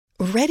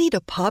Ready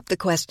to pop the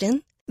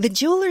question? The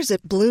jewelers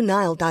at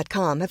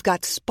BlueNile.com have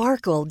got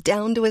sparkle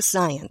down to a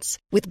science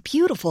with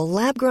beautiful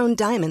lab-grown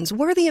diamonds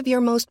worthy of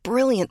your most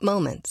brilliant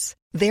moments.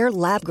 Their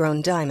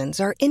lab-grown diamonds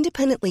are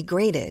independently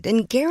graded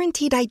and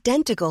guaranteed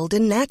identical to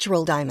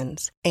natural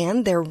diamonds,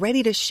 and they're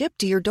ready to ship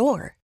to your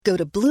door. Go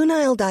to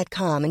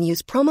BlueNile.com and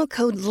use promo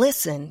code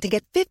LISTEN to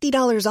get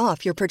 $50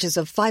 off your purchase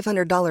of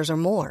 $500 or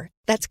more.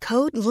 That's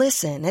code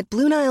LISTEN at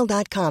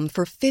BlueNile.com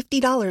for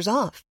 $50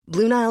 off.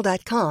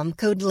 BlueNile.com,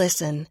 code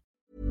LISTEN.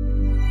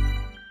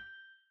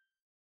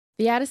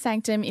 The Outer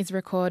Sanctum is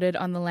recorded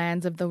on the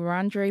lands of the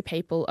Wurundjeri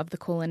people of the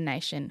Kulin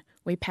Nation.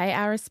 We pay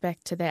our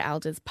respect to their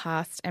elders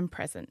past and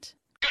present.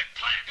 Good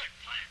plan, good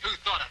plan. Who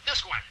thought of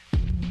this one?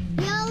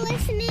 You're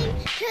listening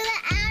to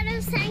the Outer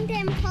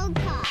Sanctum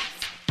podcast.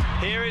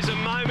 Here is a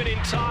moment in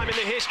time in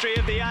the history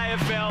of the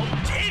AFL.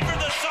 In from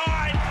the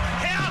side,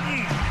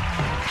 Houghton.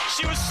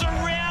 She was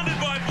surrounded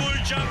by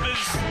blue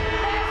jumpers.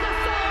 There's the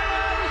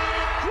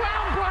siren.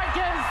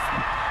 Groundbreakers.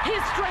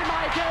 History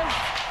makers.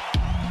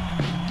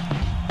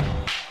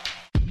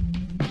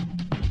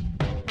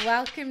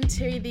 Welcome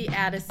to the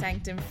Outer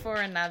Sanctum for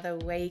another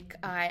week.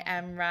 I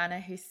am Rana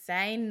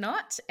Hussein,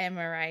 not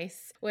Emma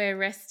Race. We're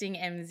resting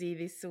MZ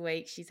this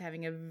week. She's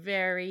having a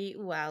very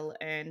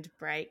well-earned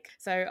break.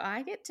 So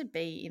I get to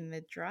be in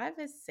the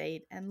driver's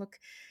seat and look,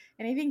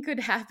 anything could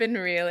happen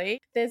really.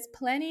 There's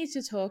plenty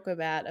to talk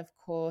about, of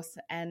course,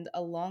 and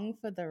along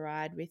for the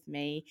ride with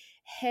me,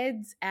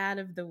 heads out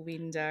of the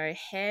window,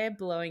 hair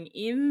blowing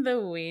in the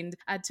wind,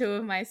 are two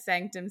of my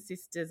Sanctum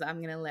sisters. I'm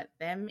going to let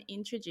them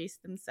introduce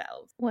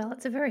themselves. Well,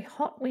 it's a very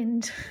hot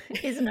wind,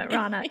 isn't it,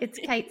 Rana? It's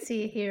Kate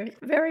Sear here.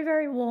 Very,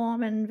 very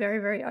warm and very,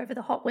 very over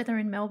the hot weather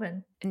in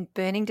Melbourne. And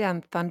burning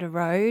down Thunder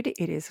Road,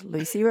 it is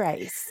Lucy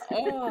Race.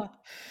 Oh,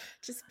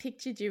 just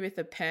pictured you with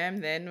a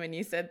perm then when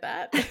you said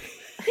that.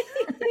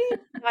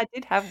 I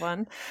did have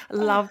one. I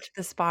loved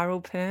the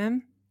spiral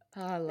perm.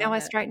 Oh, I love Now I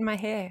it. straighten my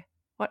hair.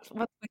 What's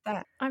with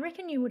that? I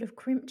reckon you would have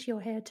crimped your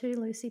hair too,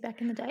 Lucy,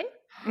 back in the day.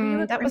 Were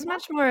you a That was crimper?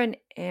 much more an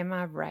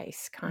Emma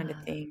Race kind of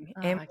Ah, thing.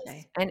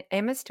 okay. And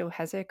Emma still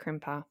has her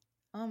crimper.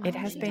 Oh my It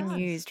has God. been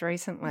used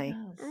recently.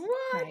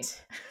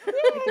 What? We're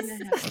going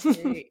to have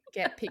to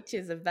get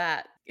pictures of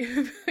that.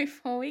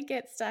 Before we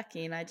get stuck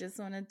in, I just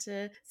wanted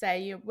to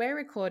say we're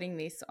recording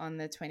this on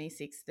the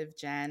 26th of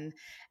Jan,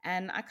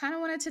 and I kind of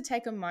wanted to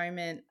take a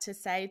moment to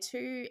say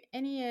to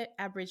any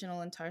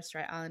Aboriginal and Torres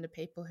Strait Islander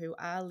people who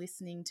are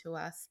listening to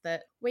us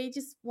that we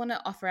just want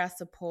to offer our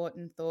support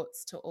and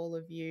thoughts to all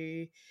of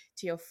you,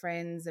 to your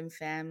friends and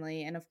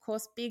family, and of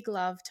course, big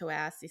love to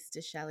our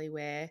sister Shelley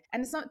Ware.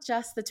 And it's not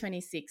just the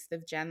 26th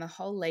of Jan, the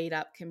whole lead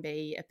up can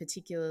be a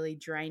particularly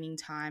draining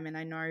time, and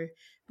I know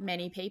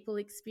many people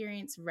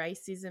experience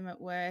racism at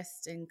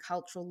worst and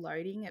cultural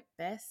loading at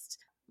best.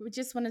 We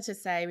just wanted to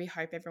say we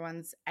hope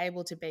everyone's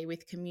able to be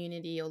with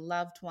community or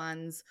loved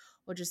ones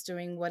or just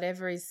doing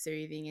whatever is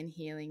soothing and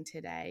healing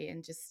today,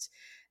 and just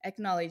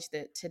acknowledge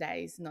that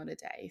today's not a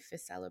day for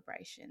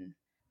celebration.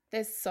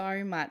 There's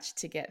so much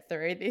to get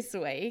through this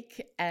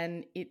week,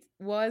 and it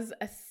was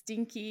a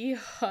stinky,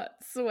 hot,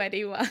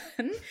 sweaty one.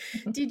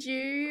 Did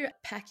you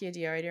pack your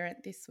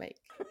deodorant this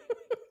week?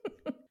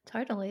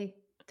 Totally.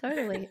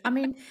 I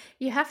mean,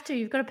 you've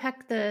got to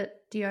pack the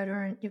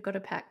deodorant, you've got to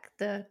pack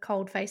the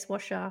cold face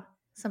washer,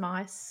 some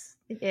ice,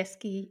 the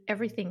esky,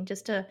 everything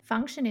just to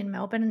function in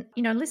Melbourne.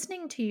 You know,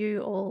 listening to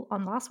you all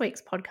on last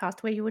week's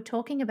podcast where you were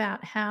talking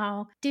about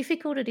how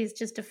difficult it is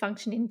just to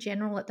function in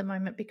general at the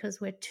moment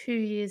because we're 2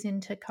 years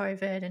into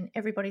COVID and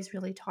everybody's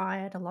really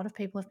tired. A lot of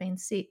people have been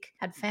sick,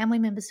 had family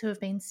members who have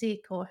been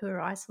sick or who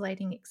are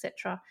isolating,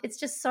 etc. It's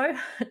just so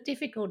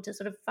difficult to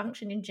sort of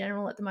function in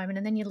general at the moment.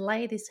 And then you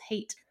lay this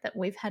heat that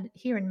we've had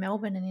here in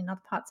Melbourne and in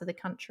other parts of the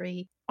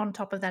country. On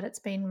top of that, it's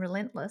been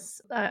relentless.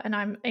 And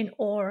I'm in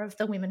awe of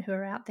the women who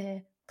are out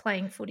there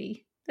playing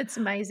footy. It's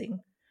amazing.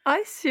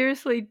 I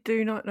seriously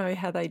do not know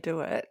how they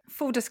do it.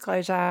 Full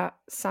disclosure,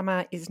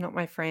 summer is not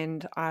my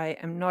friend. I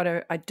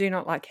do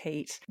not like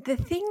heat. The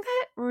thing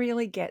that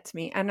really gets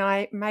me, and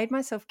I made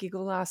myself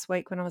giggle last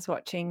week when I was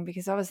watching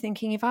because I was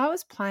thinking if I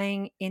was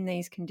playing in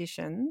these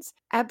conditions,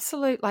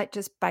 absolute like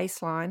just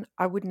baseline,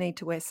 I would need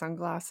to wear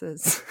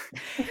sunglasses.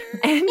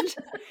 And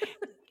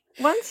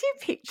once you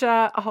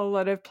picture a whole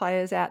lot of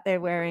players out there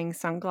wearing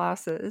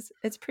sunglasses,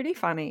 it's pretty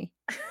funny.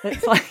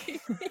 It's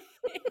like...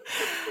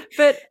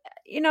 But,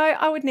 you know,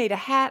 I would need a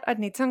hat. I'd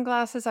need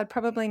sunglasses. I'd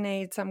probably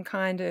need some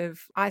kind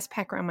of ice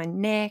pack around my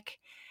neck.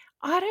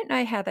 I don't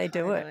know how they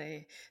do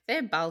it.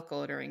 They're bulk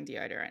ordering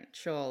deodorant,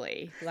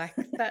 surely. Like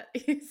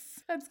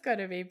that's got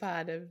to be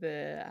part of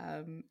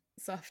the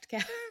soft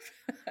cap.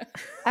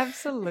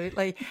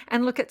 Absolutely.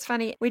 And look, it's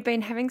funny. We'd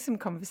been having some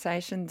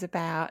conversations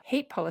about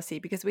heat policy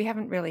because we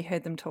haven't really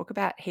heard them talk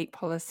about heat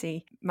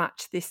policy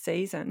much this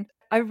season.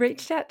 I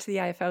reached out to the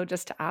AFL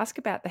just to ask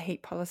about the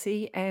heat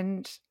policy,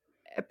 and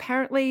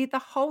apparently the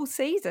whole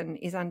season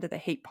is under the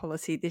heat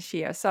policy this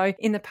year. So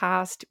in the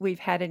past, we've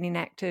had it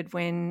enacted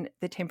when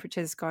the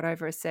temperatures got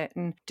over a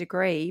certain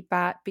degree,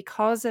 but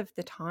because of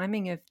the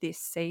timing of this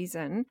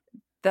season,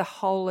 the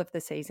whole of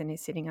the season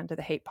is sitting under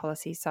the heat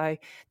policy. So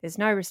there's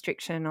no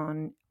restriction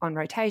on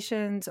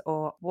rotations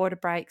or water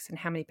breaks and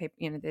how many people,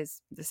 you know,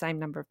 there's the same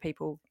number of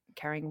people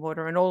carrying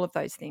water and all of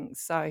those things.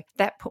 So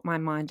that put my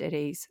mind at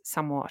ease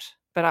somewhat.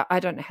 But I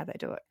don't know how they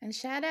do it. And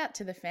shout out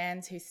to the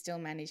fans who still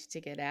managed to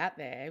get out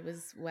there. It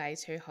was way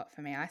too hot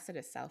for me. I sort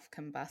of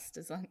self-combust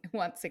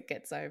once it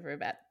gets over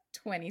about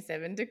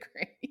 27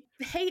 degrees.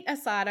 Heat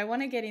aside, I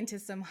want to get into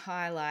some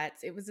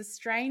highlights. It was a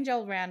strange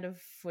old round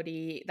of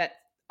footy that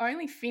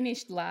only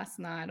finished last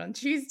night on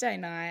Tuesday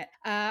night.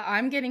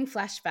 I'm getting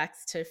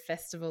flashbacks to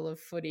Festival of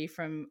Footy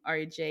from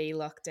OG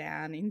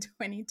lockdown in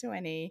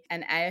 2020,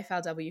 and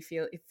AFLW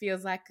it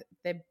feels like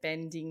they're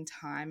bending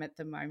time at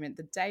the moment.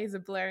 The days are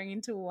blurring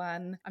into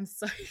one. I'm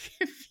so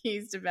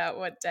confused about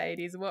what day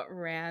it is, what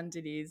round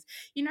it is.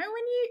 You know,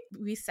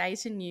 when we say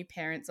to new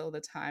parents all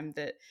the time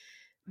that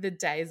the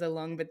days are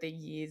long but the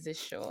years are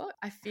short,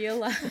 I feel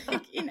like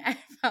in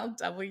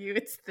AFLW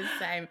it's the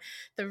same.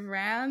 The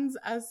rounds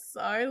are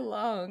so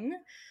long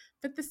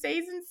but the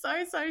season's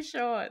so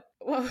short.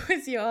 What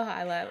was your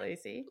highlight,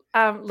 Lucy?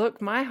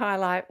 Look, my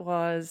highlight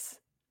was,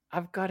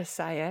 I've got to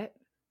say it,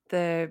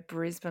 the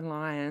Brisbane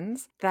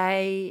Lions.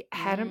 They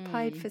hadn't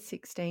played for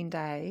 16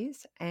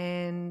 days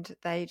and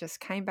they just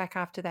came back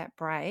after that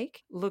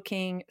break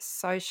looking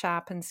so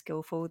sharp and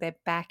skillful. They're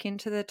back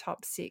into the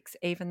top 6,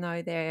 even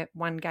though they're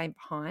one game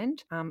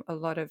behind a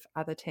lot of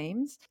other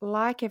teams.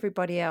 Like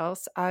everybody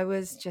else, I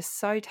was just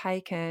so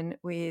taken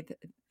with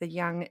the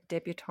young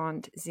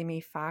debutante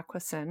Zimi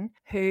Farquharson,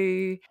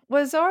 who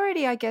was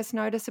already, I guess,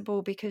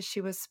 noticeable because she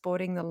was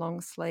sporting the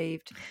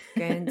long-sleeved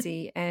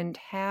Guernsey. And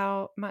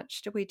how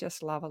much do we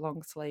just love a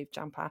long-sleeve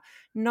jumper?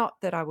 Not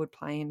that I would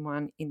play in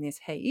one in this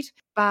heat,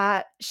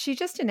 but she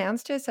just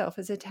announced herself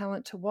as a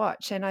talent to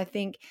watch. And I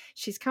think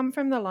she's come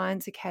from the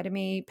Lions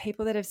Academy.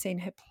 People that have seen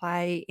her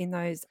play in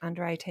those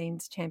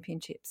under-18s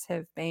championships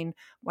have been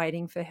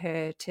waiting for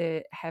her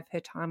to have her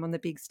time on the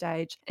big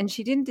stage. And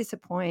she didn't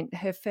disappoint.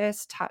 Her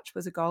first touch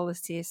was a goal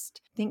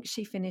assist. I think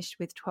she finished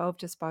with 12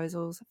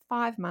 disposals,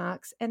 5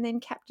 marks, and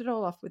then capped it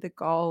all off with a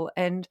goal.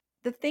 And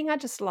the thing I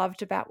just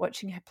loved about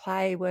watching her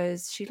play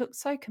was she looked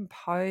so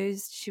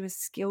composed, she was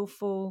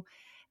skillful,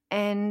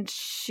 and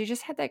she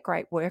just had that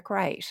great work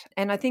rate.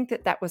 And I think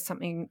that was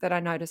something that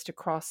I noticed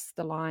across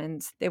the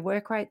Lions. Their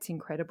work rate's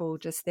incredible,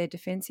 just their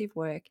defensive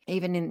work,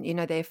 even in, you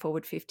know, their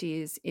forward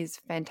 50 is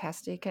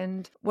fantastic.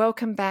 And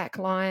welcome back,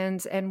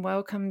 Lions, and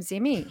welcome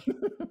Zimi.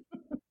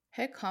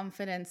 Her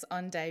confidence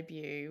on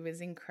debut was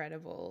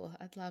incredible.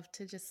 I'd love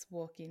to just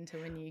walk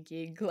into a new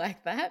gig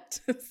like that,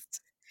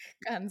 just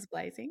guns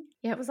blazing.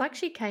 Yeah, it was like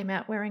she came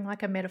out wearing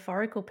like a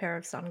metaphorical pair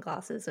of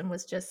sunglasses and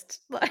was just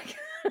like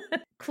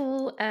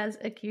cool as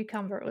a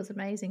cucumber. It was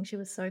amazing. She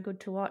was so good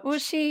to watch. Well,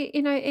 she,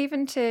 you know,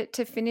 even to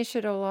finish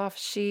it all off,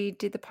 she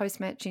did the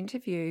post-match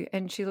interview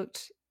and she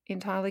looked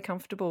entirely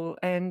comfortable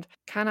and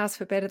can't ask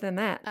for better than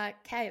that.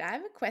 Kate, I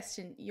have a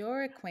question.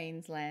 You're a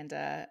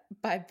Queenslander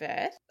by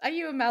birth. Are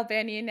you a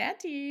Melburnian now?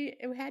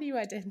 How do you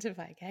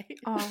identify, Kate?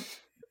 Oh,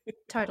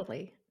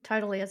 totally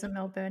as a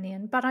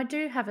Melburnian. But I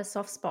do have a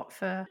soft spot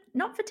for,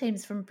 not for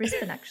teams from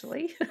Brisbane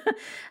actually,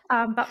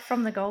 but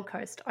from the Gold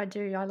Coast. I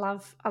do. I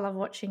love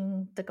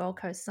watching the Gold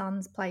Coast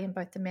Suns play in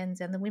both the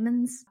men's and the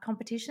women's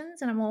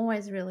competitions. And I'm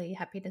always really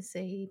happy to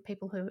see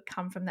people who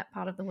come from that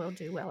part of the world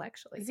do well,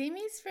 actually.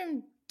 Zimi's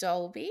from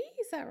Dalby,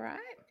 is that right?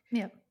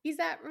 Yeah. Is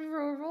that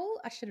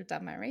rural? I should have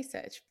done my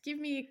research. Give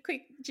me a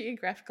quick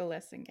geographical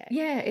lesson, Kate.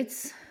 Yeah,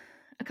 it's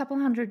a couple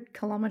 100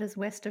 kilometres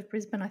west of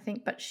Brisbane, I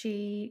think, but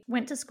she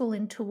went to school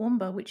in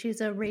Toowoomba, which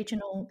is a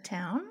regional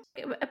town,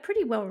 a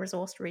pretty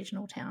well-resourced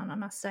regional town, I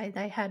must say.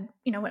 They had,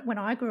 you know, when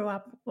I grew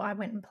up, I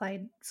went and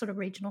played sort of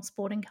regional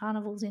sporting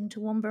carnivals in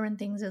Toowoomba and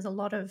things. There's a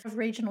lot of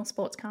regional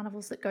sports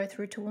carnivals that go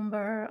through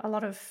Toowoomba, a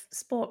lot of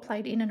sport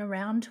played in and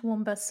around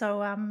Toowoomba.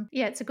 So,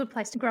 yeah, it's a good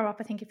place to grow up,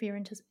 I think, if you're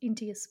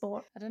into your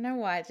sport. I don't know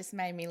why, it just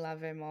made me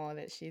love her more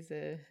that she's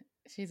a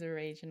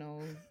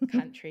regional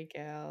country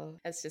girl.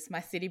 That's just my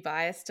city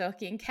bias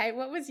talking. Kate,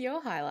 what was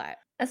your highlight?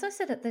 As I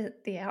said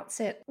at the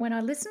outset, when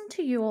I listened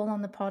to you all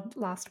on the pod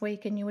last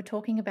week and you were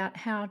talking about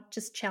how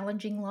just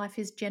challenging life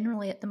is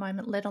generally at the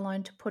moment, let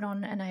alone to put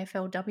on an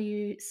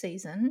AFLW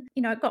season,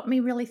 you know, it got me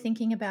really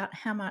thinking about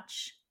how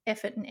much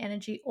effort and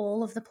energy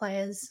all of the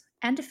players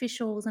and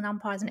officials and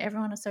umpires and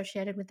everyone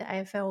associated with the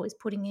AFL is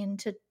putting in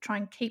to try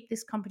and keep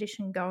this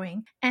competition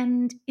going.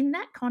 And in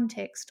that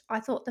context,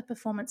 I thought the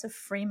performance of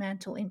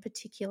Fremantle in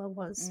particular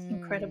was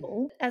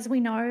incredible. As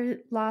we know,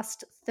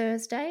 last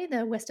Thursday,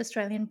 the West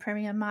Australian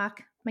Premier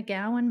Mark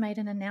McGowan made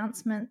an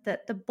announcement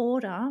that the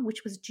border,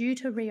 which was due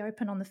to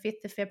reopen on the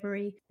 5th of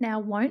February, now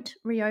won't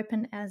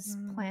reopen as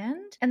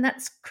planned. And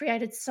that's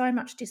created so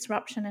much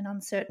disruption and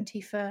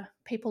uncertainty for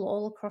people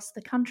all across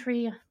the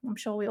country. I'm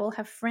sure we all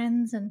have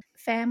friends and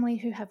family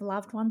who have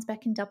loved ones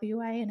back in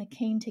WA and are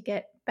keen to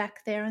get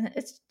back there. And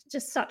it's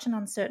just such an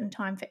uncertain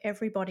time for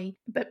everybody,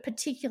 but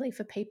particularly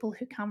for people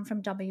who come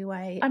from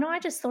WA. And I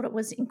just thought it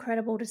was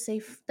incredible to see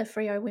the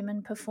Freo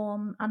women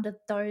perform under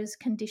those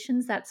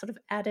conditions, that sort of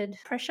added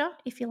pressure,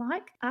 if you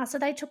like. So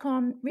they took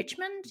on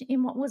Richmond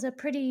in what was a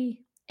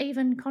pretty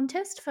even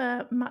contest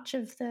for much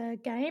of the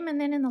game. And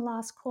then in the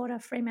last quarter,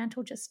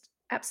 Fremantle just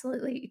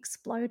absolutely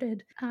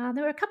exploded.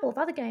 There were a couple of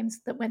other games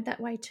that went that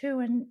way too.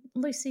 And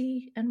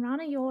Lucy and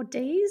Rana, your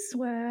Ds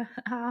were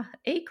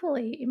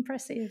equally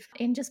impressive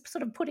in just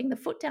sort of putting the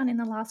foot down in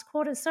the last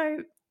quarter. So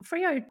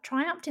Freo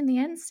triumphed in the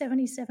end,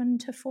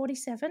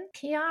 77-47.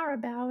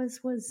 Kiara Bowers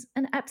was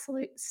an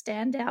absolute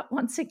standout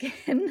once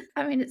again.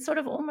 I mean, it sort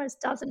of almost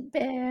doesn't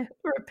bear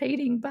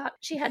repeating, but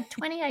she had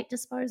 28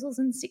 disposals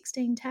and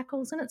 16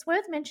 tackles. And it's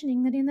worth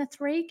mentioning that in the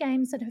 3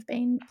 games that have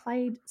been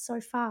played so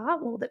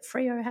far, or that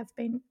Freo have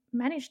been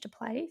managed to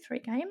play 3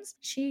 games,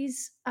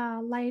 she's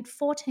laid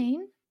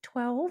 14,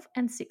 12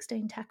 and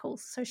 16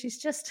 tackles. So she's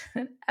just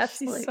an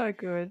absolute She's so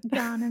good.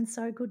 gun and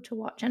so good to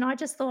watch. And I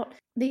just thought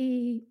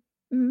the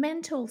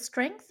mental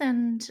strength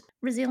and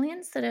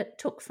resilience that it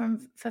took for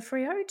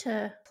Freo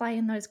to play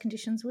in those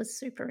conditions was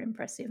super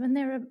impressive. And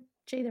they're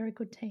a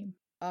good team.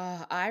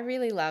 Oh, I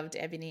really loved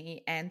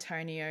Ebony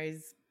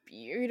Antonio's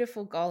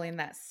beautiful goal in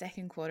that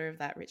second quarter of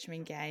that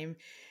Richmond game.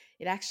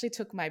 It actually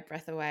took my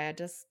breath away.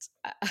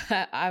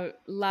 I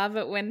love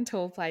it when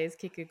tall players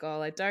kick a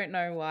goal. I don't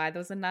know why. There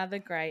was another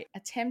great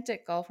attempt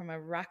at goal from a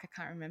ruck. I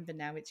can't remember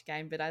now which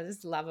game, but I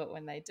just love it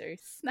when they do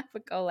snap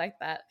a goal like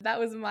that. That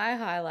was my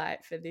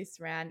highlight for this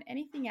round.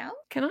 Anything else?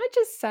 Can I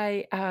just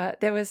say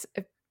there was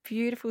a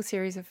beautiful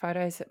series of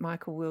photos that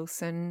Michael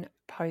Wilson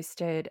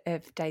posted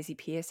of Daisy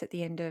Pearce at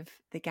the end of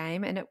the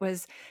game, and it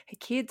was her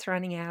kids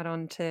running out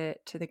onto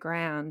the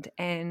ground.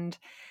 And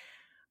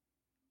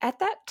at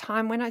that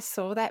time, when I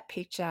saw that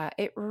picture,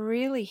 it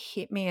really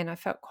hit me and I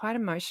felt quite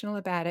emotional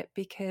about it,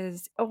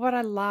 because what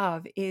I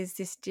love is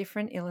this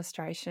different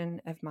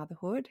illustration of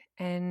motherhood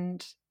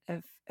and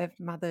of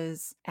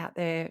mothers out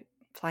there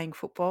playing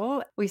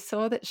football. We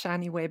saw that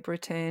Shani Webb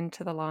returned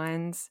to the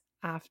Lions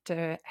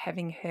after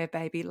having her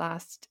baby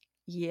last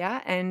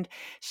year, and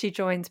she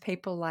joins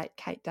people like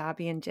Kate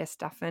Darby and Jess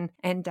Duffin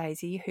and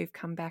Daisy, who've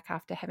come back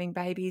after having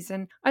babies.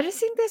 And I just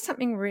think there's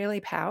something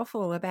really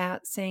powerful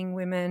about seeing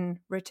women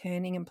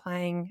returning and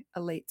playing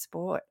elite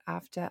sport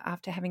after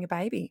having a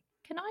baby.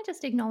 Can I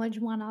just acknowledge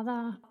one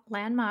other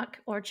landmark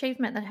or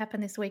achievement that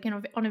happened this week in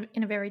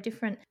a very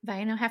different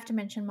vein? I have to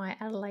mention my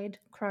Adelaide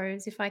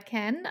Crows if I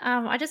can.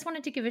 I just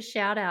wanted to give a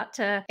shout out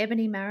to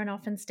Ebony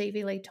Marinoff and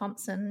Stevie Lee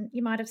Thompson.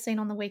 You might have seen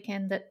on the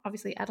weekend that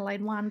obviously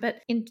Adelaide won, but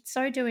in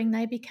so doing,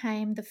 they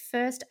became the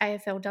first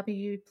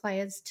AFLW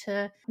players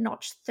to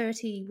notch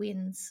 30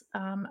 wins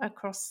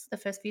across the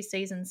first few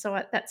seasons.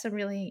 So that's a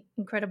really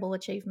incredible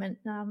achievement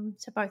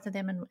to both of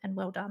them, and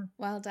well done.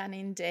 Well done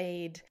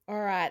indeed.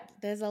 All right,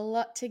 there's a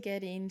lot to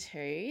get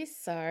into.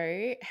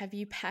 So have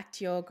you packed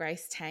your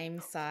Grace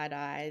Tame side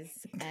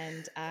eyes,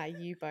 and are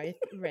you both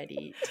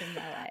ready to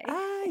melee?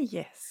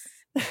 Yes.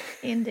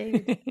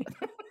 Indeed.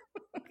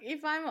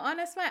 If I'm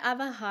honest, my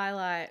other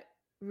highlight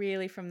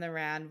really from the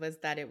round was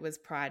that it was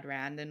Pride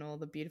Round and all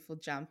the beautiful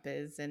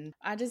jumpers, and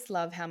I just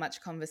love how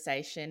much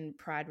conversation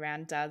Pride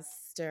Round does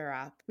stir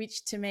up,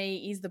 which to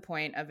me is the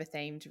point of a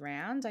themed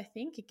round. I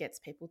think it gets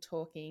people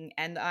talking,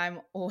 and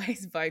I'm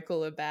always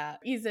vocal about,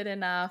 is it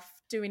enough?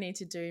 Do we need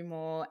to do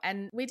more?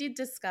 And we did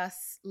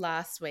discuss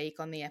last week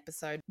on the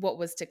episode what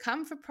was to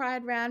come for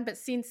Pride Round, but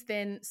since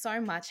then so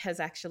much has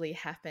actually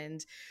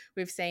happened.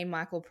 We've seen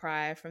Michael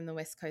Pryor from the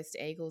West Coast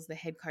Eagles, the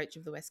head coach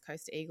of the West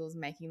Coast Eagles,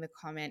 making the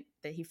comment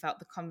that he felt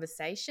the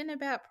conversation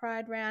about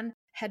Pride Round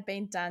had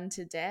been done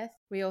to death.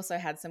 We also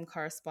had some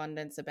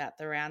correspondence about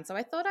the round, so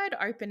I thought I'd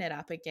open it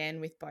up again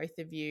with both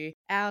of you.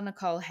 Our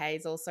Nicole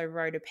Hayes also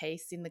wrote a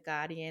piece in The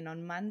Guardian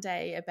on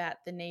Monday about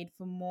the need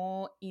for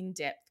more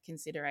in-depth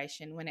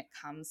consideration when it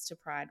comes to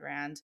Pride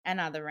Round and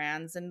other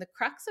rounds, and the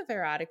crux of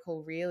her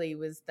article really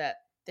was that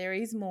there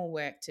is more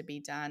work to be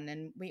done,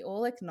 and we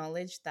all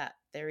acknowledge that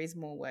there is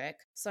more work.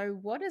 So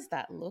what does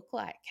that look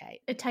like,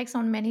 Kate? It takes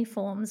on many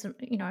forms, and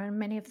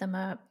many of them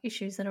are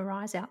issues that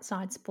arise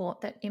outside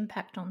sport that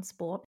impact on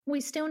sport.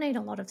 We still need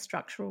a lot of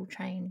structural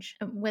change,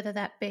 whether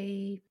that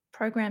be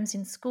programs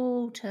in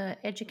school to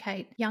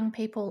educate young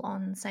people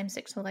on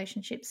same-sex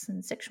relationships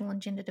and sexual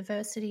and gender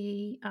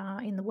diversity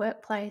in the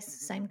workplace,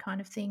 same kind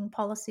of thing,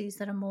 policies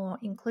that are more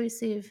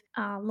inclusive,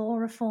 law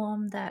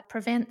reform that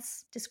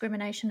prevents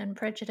discrimination and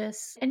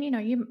prejudice. And,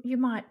 you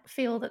might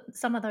feel that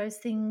some of those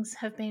things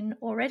have been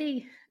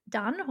already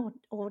done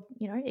or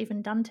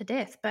even done to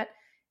death, but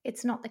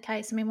it's not the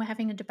case. I mean, we're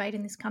having a debate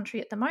in this country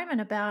at the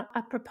moment about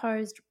a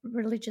proposed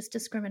religious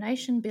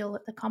discrimination bill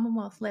at the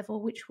Commonwealth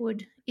level, which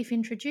would, if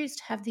introduced,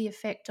 have the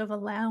effect of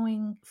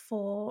allowing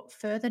for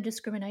further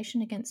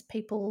discrimination against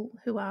people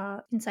who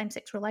are in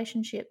same-sex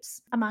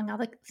relationships, among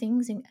other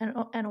things,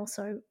 and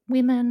also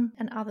women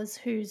and others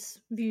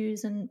whose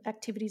views and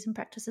activities and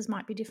practices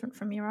might be different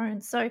from your own.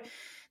 So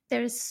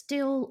there is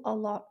still a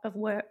lot of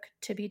work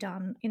to be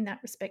done in that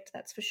respect,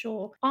 that's for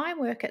sure. I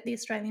work at the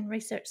Australian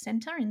Research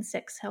Centre in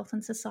Sex, Health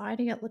and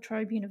Society at La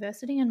Trobe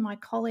University, and my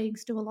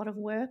colleagues do a lot of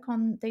work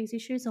on these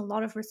issues, a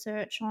lot of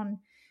research on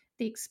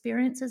the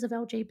experiences of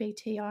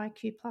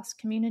LGBTIQ plus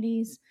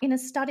communities. In a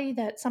study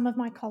that some of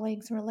my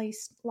colleagues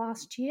released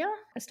last year,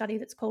 a study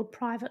that's called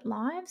Private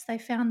Lives, they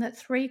found that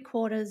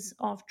 3/4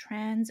 of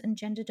trans and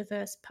gender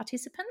diverse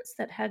participants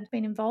that had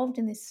been involved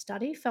in this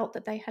study felt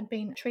that they had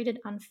been treated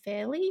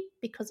unfairly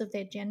because of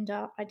their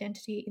gender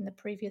identity in the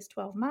previous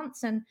 12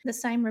 months. And the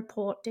same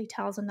report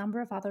details a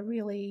number of other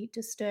really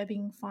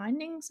disturbing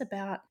findings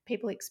about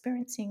people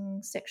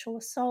experiencing sexual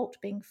assault,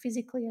 being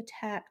physically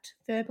attacked,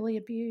 verbally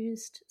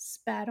abused,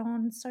 spat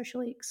on,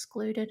 socially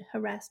excluded,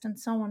 harassed, and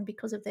so on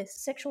because of their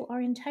sexual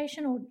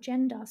orientation or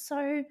gender.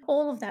 So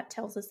all of that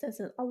tells us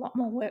there's a lot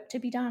more work to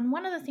be done.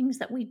 One of the things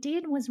that we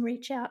did was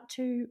reach out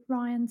to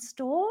Ryan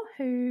Storr,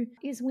 who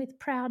is with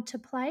Proud to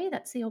Play.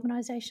 That's the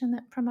organisation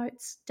that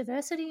promotes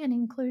diversity and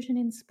inclusion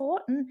in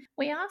sport. And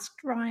we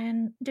asked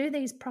Ryan, do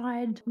these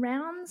Pride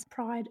rounds,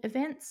 Pride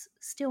events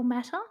still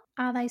matter?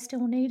 Are they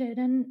still needed?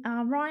 And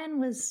Ryan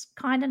was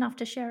kind enough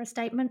to share a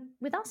statement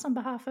with us on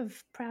behalf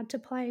of Proud to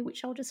Play,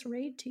 which I'll just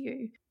read to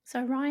you.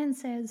 So Ryan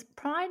says,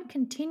 Pride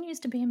continues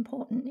to be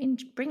important in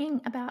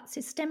bringing about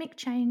systemic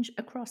change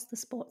across the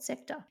sports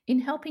sector, in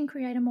helping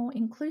create a more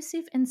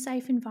inclusive and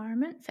safe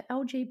environment for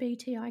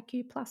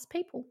LGBTIQ plus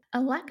people.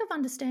 A lack of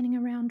understanding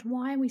around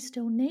why we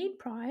still need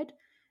Pride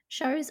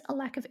shows a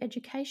lack of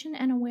education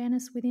and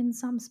awareness within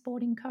some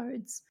sporting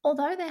codes.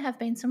 Although there have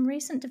been some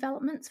recent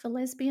developments for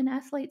lesbian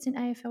athletes in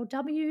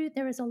AFLW,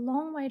 there is a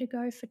long way to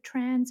go for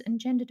trans and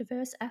gender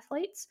diverse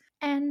athletes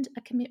and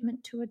a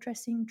commitment to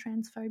addressing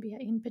transphobia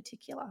in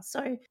particular.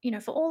 So,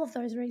 for all of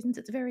those reasons,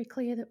 it's very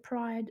clear that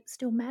Pride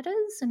still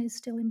matters and is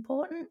still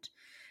important,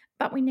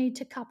 but we need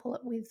to couple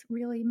it with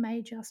really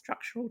major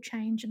structural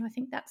change, and I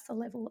think that's the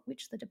level at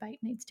which the debate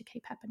needs to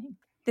keep happening.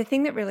 The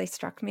thing that really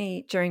struck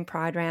me during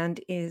Pride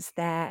Round is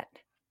that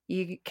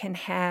you can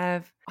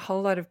have a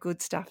whole lot of good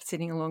stuff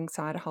sitting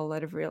alongside a whole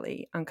lot of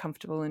really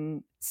uncomfortable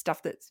and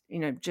stuff that's,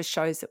 just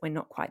shows that we're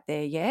not quite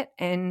there yet.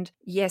 And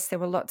yes, there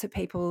were lots of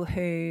people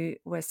who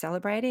were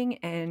celebrating,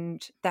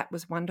 and that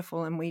was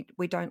wonderful. And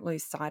we don't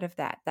lose sight of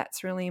that.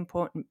 That's really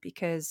important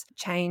because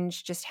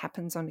change just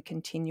happens on a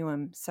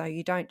continuum. So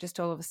you don't just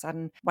all of a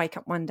sudden wake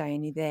up one day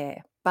and you're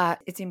there.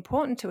 But it's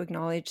important to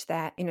acknowledge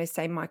that,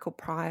 say Michael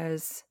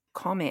Pryor's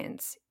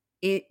comments,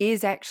 it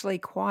is actually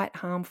quite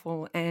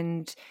harmful,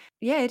 and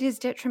it is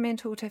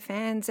detrimental to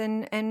fans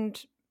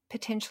and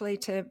potentially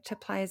to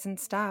players and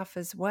staff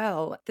as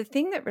well. The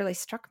thing that really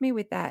struck me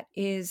with that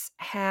is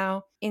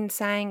how, in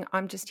saying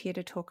I'm just here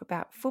to talk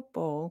about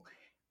football,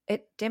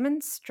 it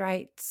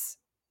demonstrates,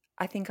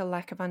 I think, a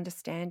lack of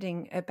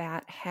understanding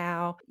about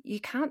how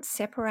you can't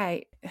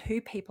separate who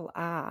people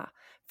are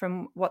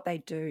from what they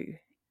do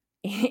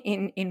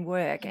in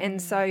work.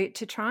 And so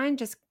to try and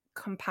just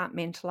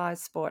compartmentalize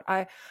sport,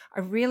 I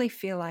really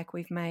feel like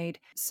we've made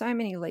so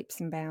many leaps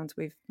and bounds.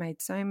 We've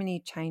made so many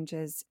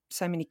changes.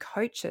 So many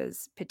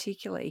coaches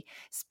particularly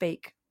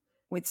speak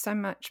with so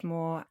much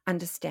more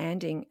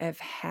understanding of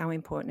how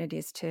important it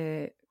is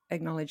to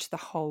acknowledge the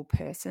whole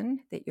person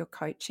that you're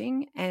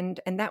coaching.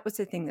 And that was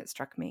the thing that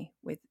struck me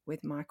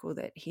with Michael,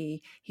 that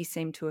he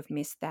seemed to have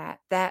missed that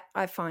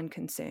I find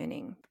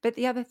concerning. But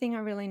the other thing I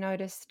really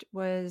noticed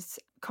was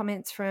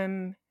comments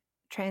from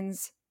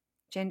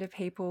transgender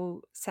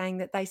people saying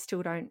that they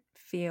still don't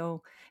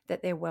feel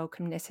that they're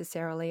welcome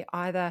necessarily,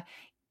 either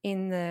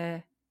in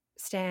the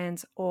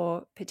stands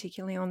or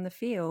particularly on the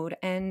field.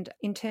 And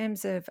in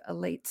terms of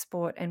elite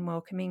sport and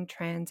welcoming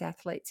trans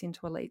athletes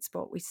into elite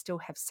sport, we still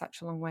have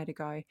such a long way to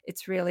go.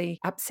 It's really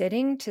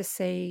upsetting to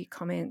see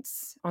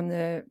comments on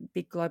the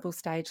big global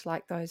stage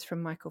like those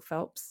from Michael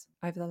Phelps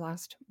over the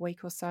last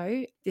week or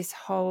so. This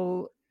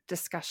whole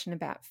discussion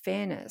about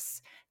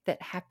fairness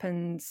that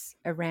happens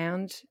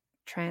around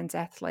trans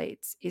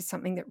athletes is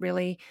something that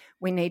really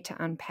we need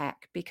to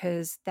unpack,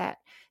 because that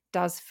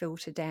does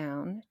filter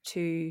down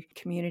to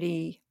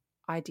community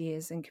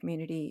ideas and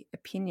community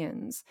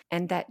opinions,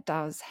 and that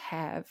does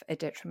have a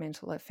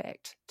detrimental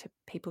effect to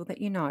people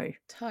that you know.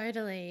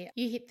 Totally.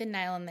 You hit the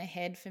nail on the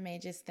head for me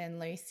just then,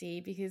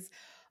 Lucy, because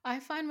I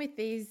find with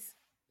these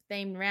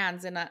themed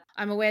rounds, and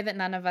I'm aware that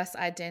none of us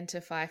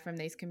identify from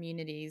these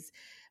communities,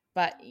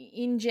 but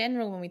in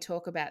general, when we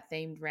talk about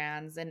themed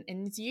rounds, and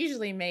it's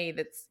usually me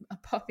that's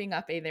popping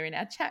up either in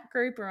our chat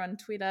group or on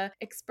Twitter,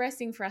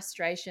 expressing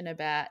frustration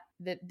about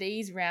that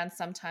these rounds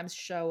sometimes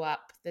show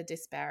up the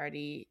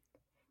disparity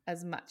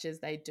as much as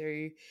they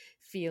do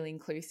feel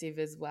inclusive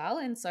as well.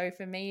 And so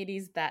for me, it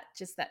is that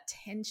just that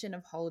tension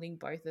of holding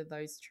both of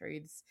those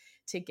truths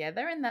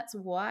together. And that's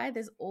why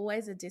there's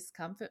always a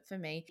discomfort for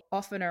me,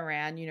 often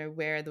around,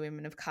 where are the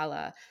women of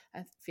colour?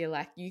 I feel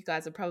like you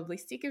guys are probably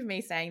sick of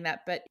me saying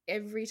that, but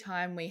every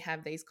time we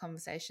have these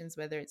conversations,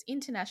 whether it's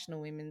International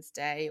Women's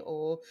Day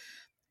or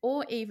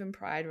even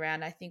Pride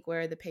Round, I think,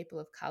 where are the people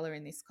of colour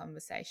in this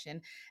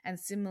conversation? And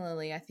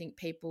similarly, I think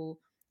people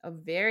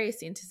of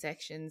various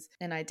intersections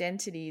and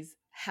identities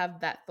have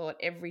that thought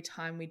every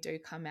time we do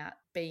come out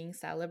being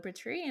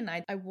celebratory. And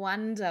I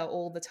wonder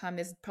all the time,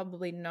 there's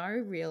probably no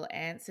real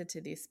answer to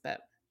this,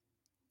 but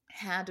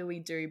how do we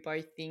do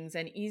both things?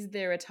 And is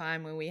there a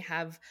time when we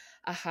have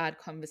a hard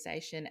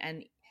conversation,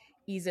 and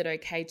is it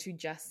okay to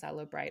just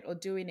celebrate, or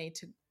do we need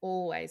to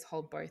always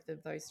hold both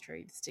of those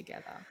truths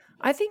together?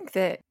 I think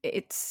that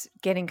it's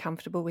getting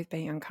comfortable with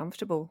being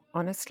uncomfortable,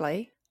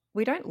 honestly.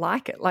 We don't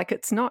like it. Like,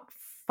 it's not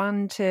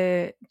fun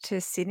to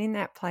sit in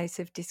that place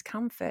of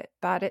discomfort,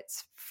 but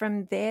it's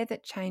from there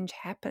that change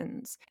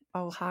happens.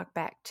 I'll hark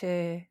back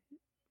to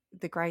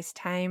the Grace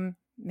Tame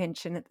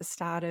mention at the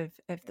start of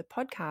the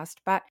podcast,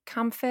 but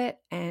comfort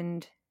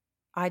and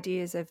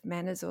ideas of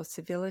manners or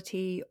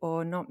civility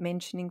or not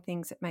mentioning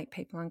things that make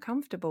people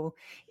uncomfortable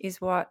is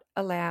what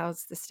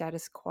allows the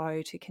status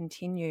quo to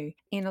continue.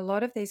 In a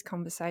lot of these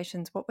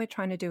conversations, what we're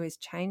trying to do is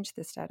change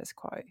the status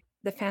quo.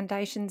 The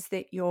foundations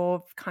that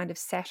you're kind of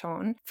sat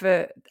on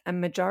for a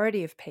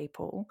majority of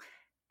people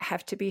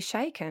have to be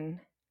shaken,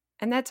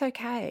 and that's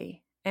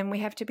okay. And we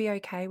have to be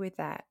okay with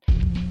that.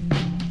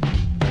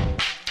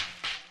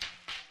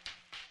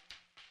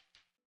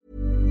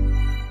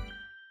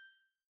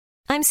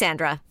 I'm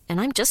Sandra, and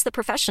I'm just the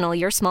professional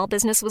your small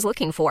business was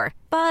looking for.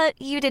 But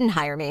you didn't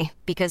hire me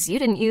because you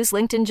didn't use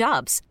LinkedIn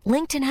Jobs.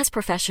 LinkedIn has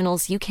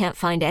professionals you can't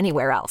find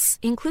anywhere else,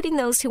 including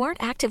those who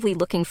aren't actively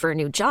looking for a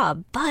new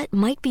job, but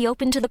might be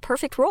open to the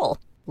perfect role,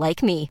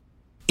 like me.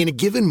 In a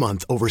given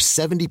month, over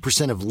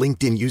 70% of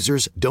LinkedIn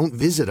users don't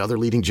visit other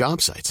leading job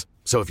sites.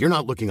 So if you're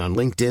not looking on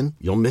LinkedIn,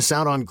 you'll miss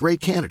out on great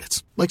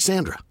candidates like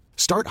Sandra.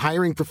 Start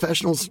hiring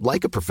professionals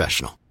like a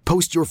professional.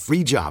 Post your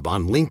free job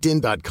on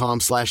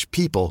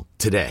linkedin.com/people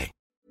today.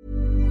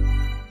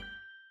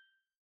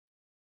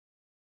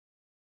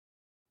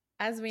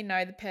 As we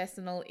know, the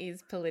personal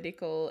is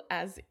political,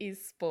 as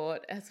is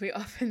sport, as we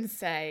often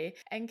say.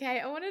 And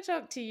Kate, I want to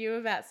talk to you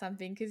about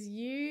something, because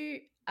you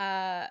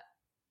are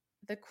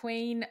the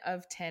queen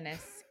of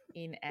tennis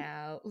in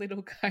our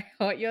little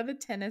cohort. You're the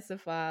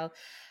tennisophile.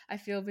 I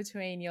feel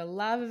between your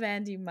love of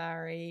Andy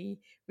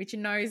Murray, which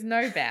knows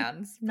no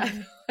bounds,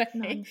 None.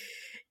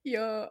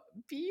 your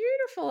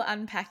beautiful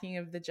unpacking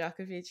of the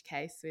Djokovic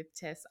case with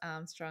Tess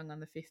Armstrong on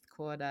the fifth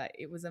quarter.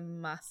 It was a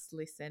must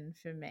listen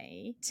for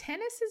me.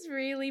 Tennis has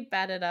really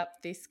battered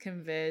up this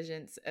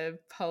convergence of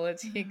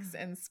politics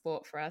and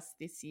sport for us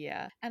this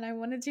year. And I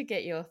wanted to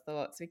get your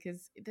thoughts,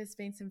 because there's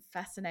been some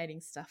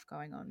fascinating stuff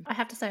going on. I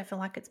have to say, I feel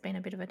like it's been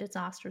a bit of a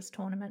disastrous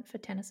tournament for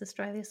Tennis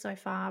Australia so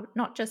far,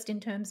 not just in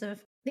terms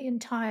of the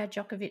entire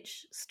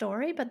Djokovic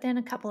story, but then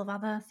a couple of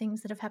other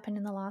things that have happened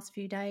in the last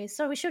few days.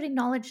 So we should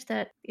acknowledge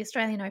that the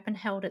Australian Open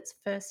held its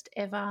first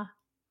ever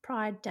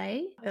Pride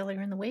Day earlier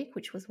in the week,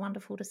 which was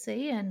wonderful to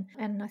see, and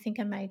I think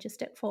a major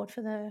step forward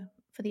for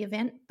the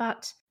event.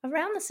 But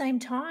around the same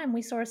time,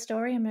 we saw a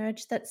story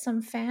emerge that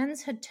some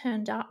fans had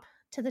turned up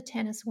to the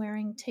tennis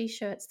wearing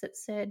T-shirts that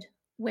said,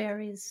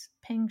 "Where is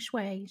Peng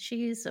Shuai?"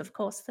 She is, of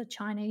course, the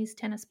Chinese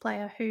tennis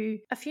player who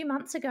a few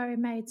months ago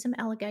made some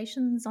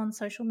allegations on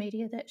social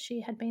media that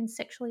she had been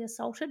sexually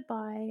assaulted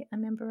by a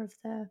member of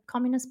the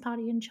Communist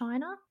Party in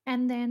China,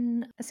 and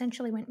then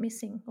essentially went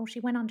missing, or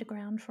she went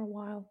underground for a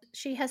while.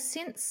 She has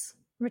since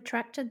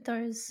retracted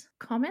those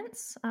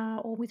comments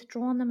or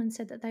withdrawn them and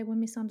said that they were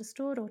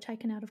misunderstood or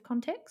taken out of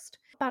context.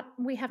 But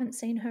we haven't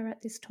seen her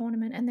at this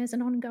tournament, and there's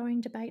an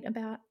ongoing debate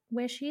about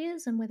where she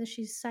is and whether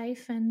she's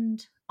safe.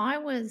 And I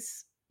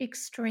was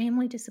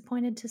extremely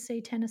disappointed to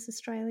see Tennis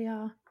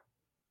Australia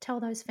tell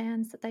those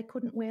fans that they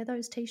couldn't wear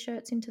those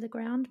T-shirts into the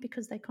ground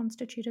because they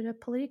constituted a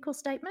political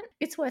statement.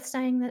 It's worth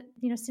saying that,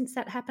 since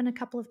that happened a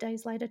couple of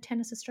days later,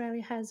 Tennis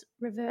Australia has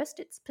reversed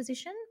its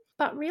position.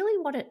 But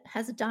really what it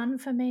has done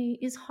for me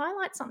is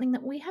highlight something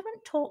that we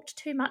haven't talked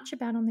too much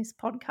about on this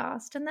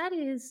podcast, and that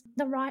is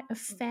the right of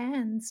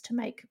fans to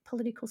make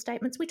political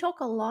statements. We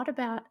talk a lot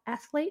about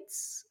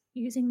athletes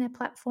using their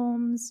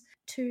platforms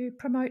to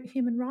promote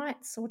human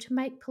rights or to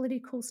make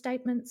political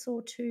statements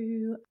or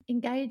to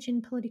engage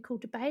in political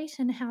debate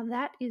and how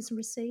that is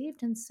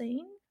received and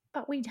seen.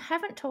 But we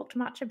haven't talked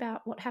much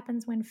about what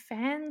happens when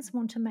fans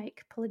want to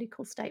make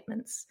political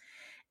statements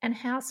and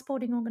how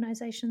sporting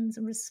organisations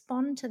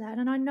respond to that.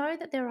 And I know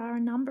that there are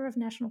a number of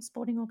national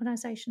sporting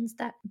organisations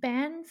that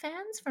ban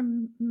fans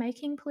from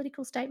making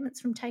political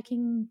statements, from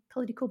taking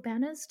political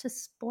banners to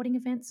sporting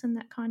events and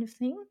that kind of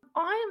thing.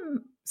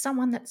 I'm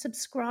someone that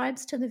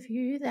subscribes to the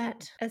view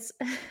that,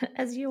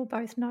 as you'll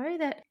both know,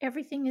 that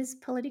everything is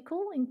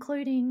political,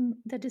 including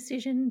the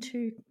decision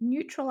to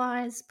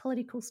neutralise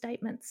political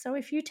statements. So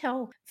if you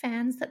tell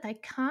fans that they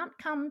can't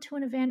come to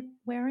an event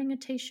wearing a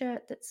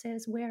T-shirt that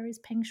says, "Where is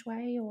Peng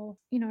Shuai?" or,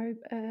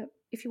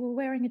 if you were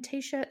wearing a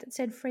T-shirt that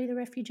said "Free the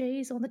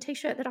Refugees," or the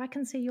T-shirt that I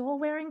can see you're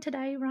wearing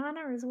today,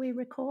 Rana, as we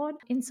record,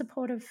 in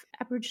support of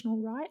Aboriginal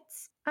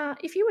rights.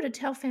 If you were to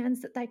tell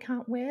fans that they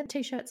can't wear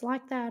T-shirts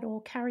like that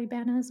or carry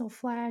banners or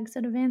flags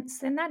at events,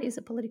 then that is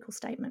a political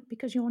statement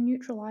because you're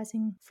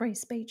neutralising free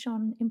speech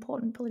on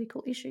important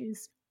political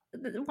issues.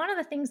 One of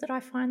the things that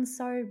I find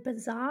so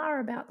bizarre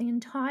about the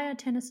entire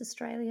Tennis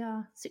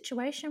Australia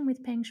situation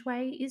with Peng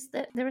Shuai is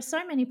that there are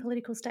so many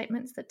political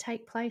statements that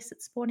take place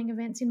at sporting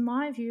events, in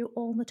my view,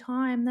 all the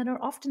time, that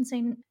are often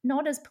seen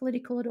not as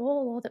political at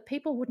all, or that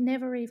people would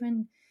never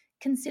even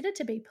considered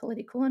to be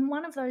political. And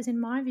one of those, in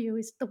my view,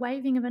 is the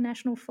waving of a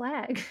national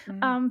flag.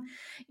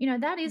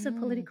 That is a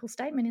political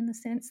statement in the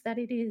sense that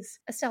it is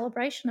a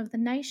celebration of the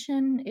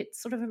nation.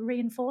 It's sort of a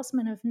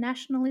reinforcement of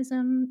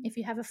nationalism. If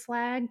you have a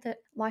flag that,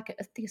 like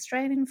the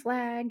Australian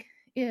flag,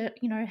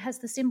 has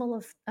the symbol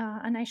of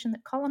a nation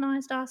that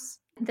colonised us,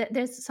 that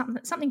there's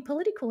something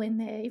political in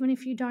there, even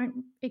if you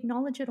don't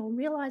acknowledge it or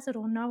realise it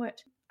or know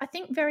it. I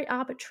think very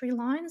arbitrary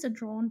lines are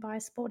drawn by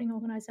sporting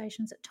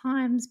organisations at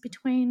times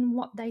between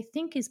what they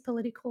think is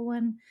political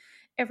and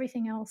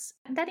everything else.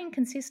 That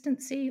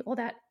inconsistency or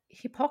that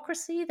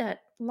hypocrisy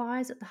that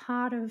lies at the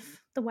heart of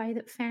the way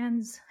that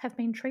fans have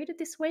been treated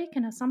this week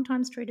and are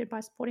sometimes treated by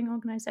sporting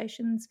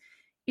organisations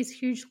is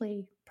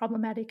hugely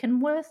problematic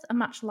and worth a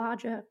much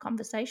larger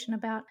conversation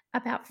about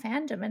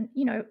fandom. And,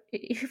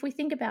 if we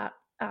think about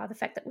the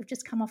fact that we've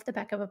just come off the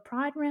back of a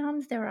Pride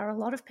round, there are a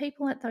lot of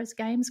people at those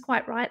games,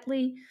 quite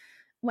rightly,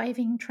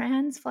 waving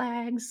trans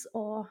flags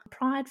or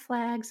pride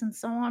flags and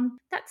so on.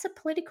 That's a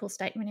political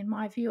statement in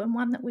my view, and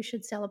one that we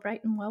should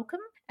celebrate and welcome,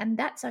 and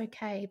that's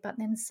okay. But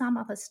then some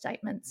other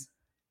statements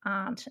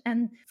aren't.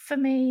 And for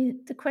me,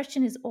 the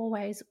question is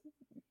always,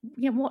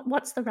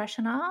 what's the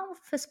rationale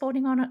for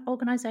sporting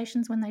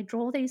organisations when they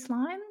draw these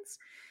lines?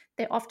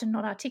 They're often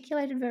not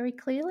articulated very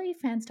clearly.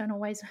 Fans don't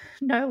always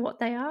know what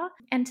they are.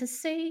 And to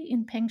see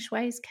in Peng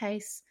Shuai's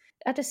case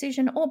a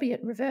decision,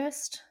 albeit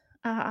reversed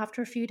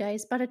after a few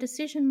days, but a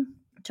decision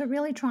to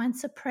really try and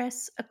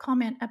suppress a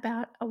comment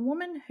about a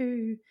woman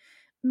who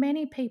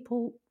many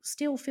people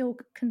still feel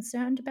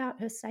concerned about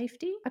her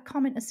safety, a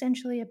comment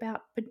essentially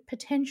about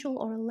potential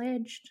or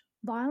alleged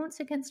violence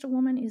against a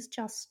woman, is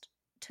just,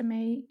 to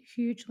me,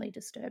 hugely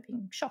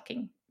disturbing,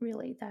 shocking,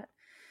 really, that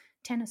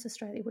Tennis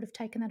Australia would have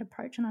taken that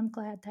approach, and I'm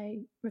glad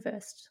they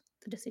reversed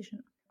the decision.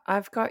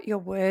 I've got your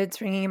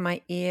words ringing in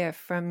my ear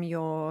from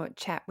your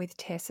chat with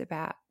Tess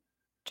about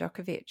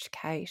Djokovic,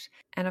 Kate,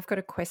 and I've got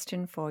a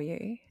question for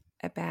you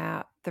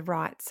about the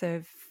rights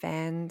of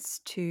fans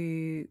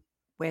to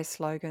wear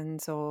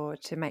slogans or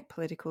to make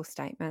political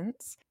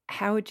statements.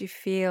 How would you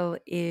feel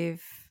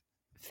if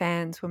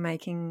fans were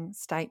making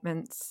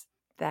statements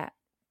that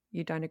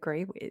you don't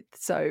agree with?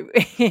 So,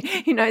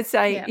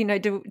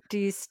 do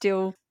you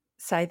still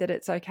say that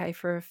it's okay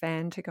for a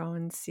fan to go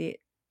and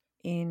sit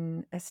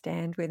in a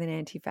stand with an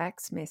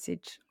anti-vax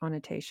message on a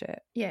T-shirt?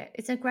 Yeah,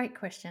 it's a great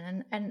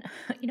question. And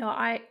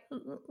I,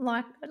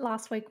 like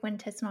last week when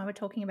Tess and I were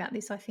talking about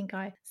this, I think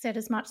I said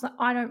as much that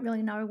I don't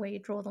really know where you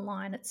draw the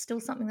line. It's still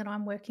something that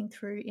I'm working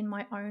through in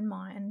my own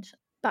mind.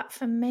 But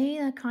for me,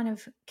 a kind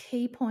of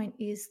key point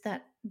is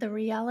that the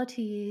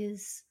reality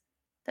is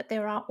that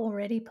there are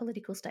already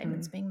political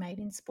statements being made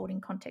in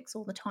sporting contexts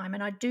all the time.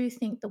 And I do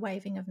think the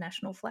waving of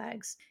national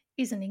flags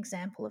is an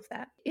example of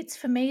that. It's,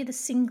 for me, the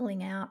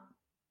singling out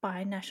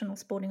by national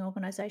sporting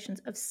organisations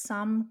of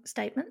some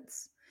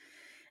statements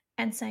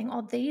and saying,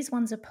 these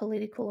ones are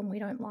political and we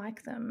don't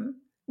like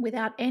them,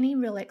 without any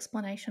real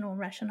explanation or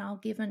rationale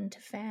given to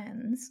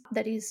fans,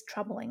 that is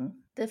troubling.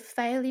 The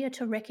failure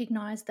to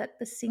recognise that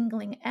the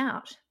singling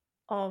out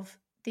of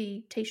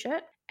the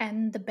T-shirt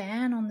and the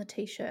ban on the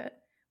T-shirt,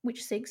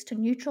 which seeks to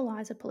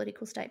neutralise a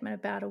political statement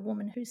about a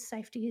woman whose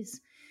safety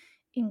is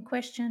in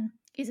question,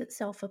 is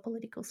itself a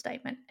political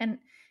statement. And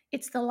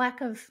it's the lack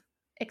of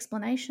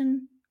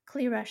explanation,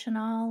 clear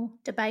rationale,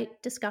 debate,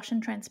 discussion,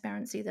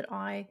 transparency that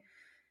I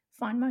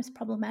find most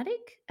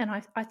problematic. And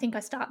I think I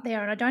start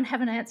there, and I don't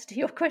have an answer to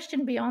your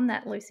question beyond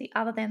that, Lucy,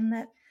 other than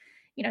that,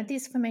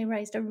 this for me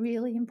raised a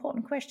really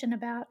important question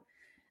about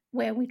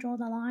where we draw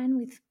the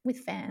line with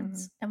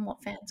fans and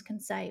what fans can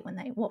say when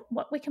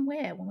what we can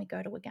wear when we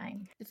go to a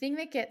game. The thing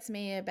that gets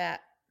me about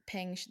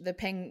the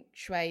Peng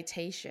Shuai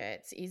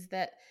T-shirts is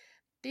that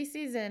this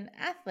is an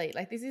athlete.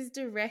 Like, this is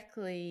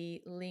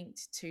directly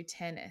linked to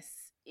tennis.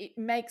 It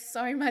makes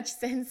so much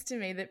sense to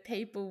me that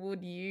people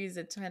would use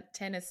a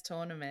tennis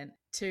tournament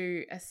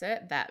to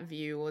assert that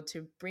view or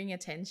to bring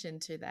attention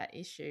to that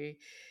issue.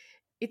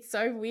 It's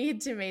so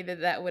weird to me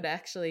that would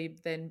actually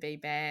then be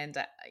banned.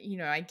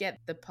 I get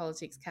the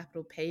politics,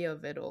 capital P,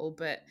 of it all,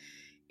 but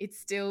it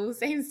still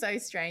seems so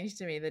strange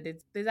to me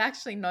that there's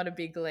actually not a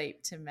big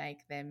leap to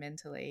make there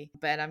mentally.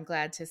 But I'm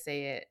glad to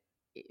see it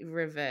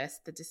reverse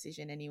the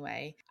decision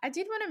anyway. I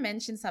did want to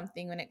mention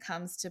something when it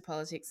comes to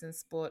politics and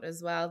sport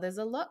as well. There's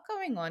a lot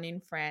going on in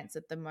France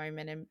at the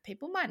moment, and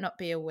people might not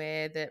be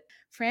aware that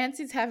France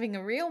is having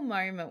a real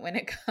moment when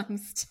it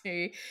comes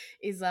to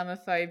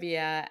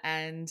Islamophobia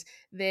and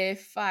their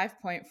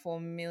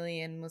 5.4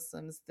 million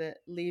Muslims that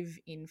live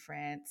in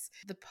France.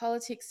 The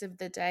politics of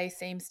the day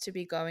seems to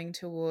be going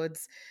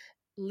towards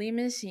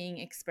limiting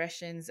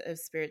expressions of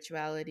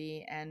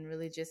spirituality and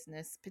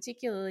religiousness,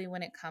 particularly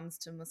when it comes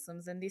to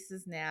Muslims, and this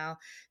is now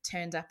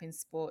turned up in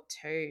sport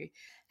too.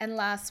 And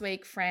last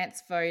week,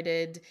 France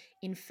voted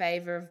in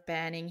favour of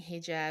banning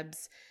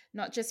hijabs,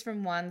 not just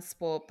from one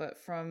sport, but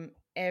from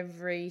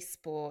every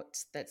sport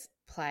that's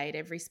played,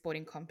 every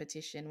sporting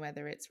competition,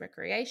 whether it's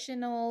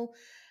recreational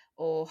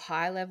or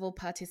high-level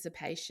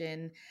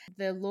participation.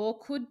 The law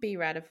could be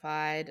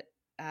ratified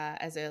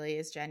as early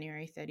as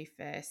January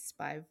 31st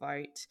by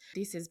vote.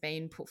 This has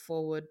been put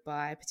forward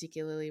by a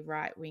particularly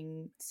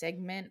right-wing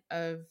segment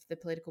of the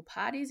political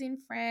parties in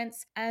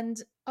France. And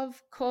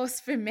of course,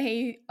 for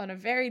me, on a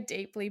very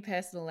deeply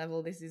personal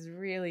level, this is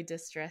really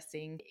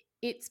distressing.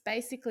 It's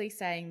basically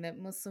saying that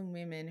Muslim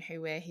women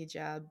who wear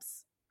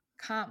hijabs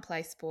can't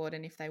play sport,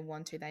 and if they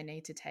want to, they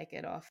need to take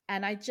it off.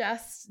 And I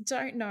just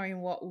don't know in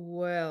what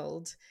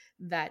world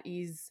that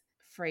is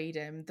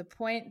freedom. The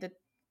point that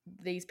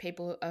these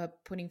people are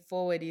putting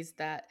forward is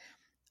that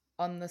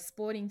on the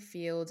sporting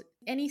field,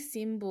 any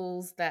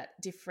symbols that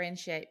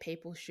differentiate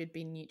people should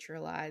be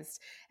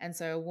neutralized. And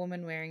so a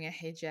woman wearing a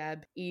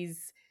hijab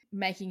is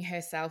making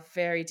herself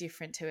very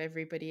different to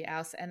everybody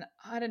else. And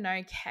I don't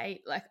know, Kate,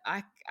 like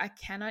I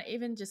cannot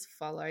even just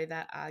follow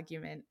that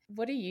argument.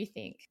 What do you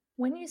think?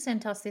 When you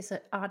sent us this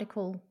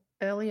article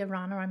earlier,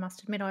 Rana, I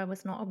must admit I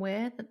was not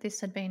aware that this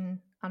had been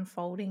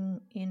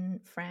unfolding in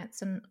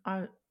France, and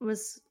I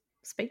was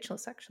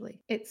speechless,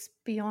 actually. It's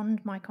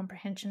beyond my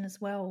comprehension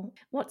as well.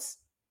 What's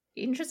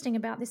interesting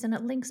about this, and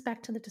it links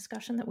back to the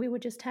discussion that we were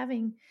just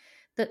having,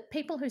 that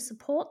people who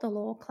support the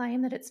law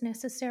claim that it's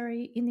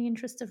necessary in the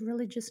interest of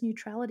religious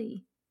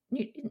neutrality.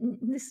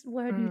 This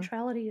word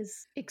neutrality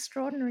is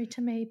extraordinary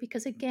to me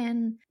because,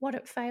 again, what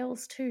it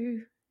fails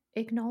to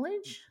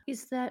acknowledge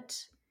is that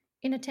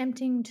in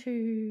attempting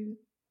to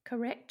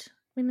correct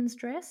women's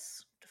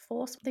dress, to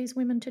force these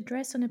women to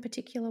dress in a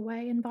particular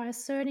way, and by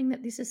asserting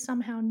that this is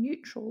somehow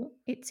neutral,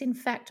 it's in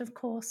fact, of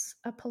course,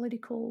 a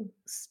political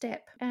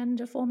step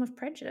and a form of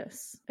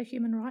prejudice, a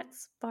human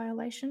rights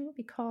violation,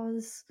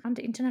 because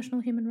under international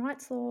human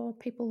rights law,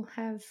 people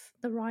have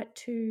the right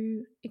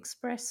to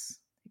express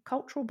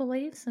cultural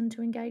beliefs and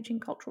to engage in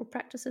cultural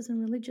practices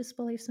and religious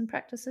beliefs and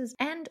practices.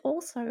 And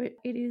also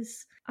it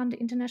is under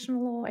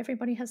international law,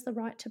 everybody has the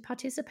right to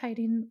participate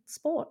in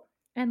sport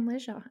and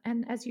leisure.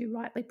 And as you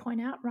rightly point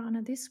out,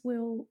 Rana, this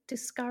will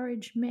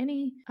discourage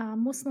many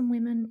Muslim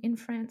women in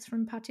France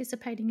from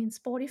participating in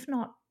sport, if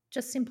not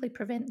just simply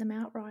prevent them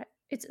outright.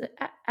 It's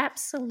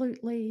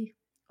absolutely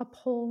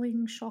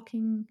appalling,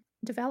 shocking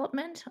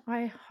development.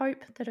 I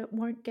hope that it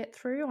won't get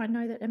through. I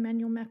know that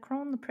Emmanuel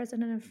Macron, the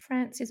president of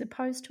France, is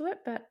opposed to it,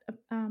 but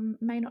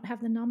may not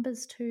have the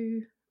numbers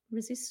to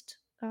resist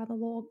the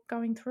law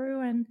going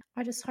through. And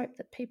I just hope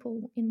that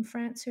people in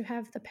France who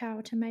have the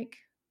power to make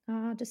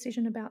a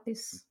decision about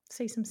this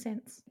see some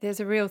sense.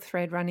 There's a real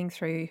thread running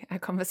through our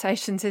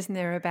conversations, isn't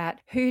there, about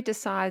who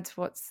decides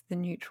what's the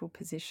neutral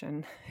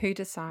position, who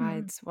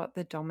decides what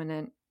the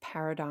dominant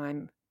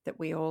paradigm that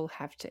we all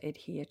have to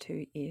adhere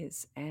to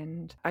is.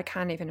 And I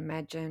can't even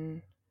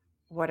imagine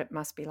what it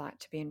must be like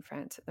to be in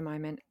France at the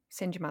moment.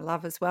 Send you my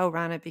love as well,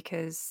 Rana,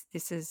 because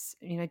this is,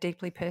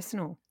 deeply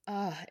personal.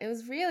 Oh, it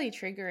was really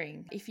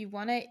triggering. If you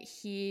want to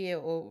hear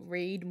or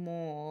read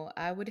more,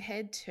 I would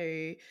head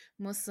to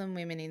Muslim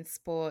Women in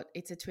Sport.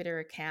 It's a Twitter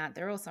account.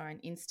 They're also on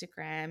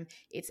Instagram.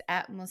 It's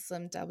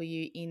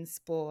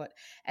 @MuslimWinSport.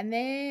 And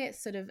they're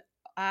sort of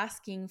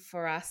asking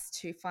for us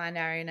to find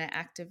our inner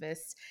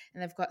activists,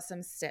 and they've got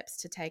some steps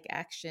to take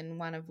action,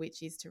 one of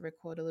which is to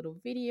record a little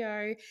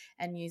video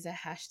and use a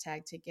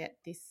hashtag to get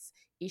this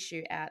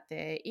issue out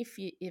there. If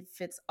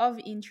it's of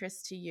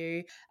interest to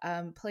you,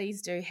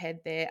 please do head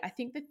there. I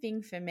think the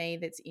thing for me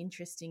that's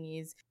interesting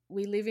is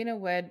we live in a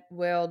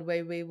world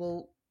where we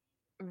will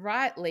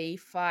rightly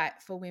fight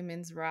for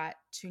women's right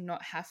to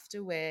not have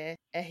to wear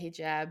a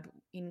hijab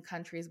in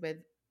countries where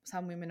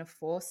some women are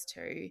forced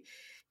to,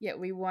 yet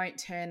we won't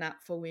turn up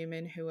for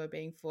women who are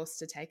being forced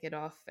to take it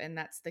off, and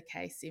that's the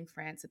case in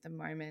France at the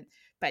moment.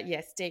 But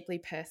yes, deeply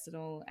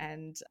personal,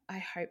 and I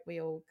hope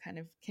we all kind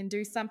of can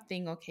do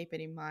something or keep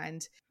it in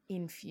mind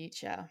in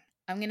future.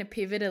 I'm going to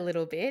pivot a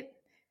little bit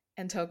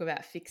and talk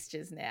about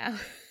fixtures now.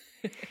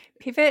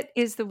 Pivot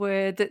is the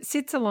word that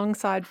sits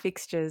alongside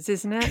fixtures,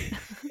 isn't it?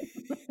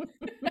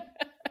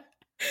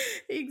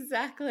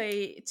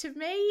 Exactly. To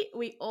me,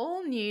 we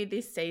all knew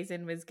this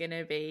season was going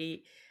to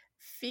be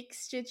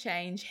fixture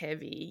change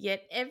heavy,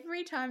 yet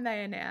every time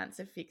they announce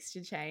a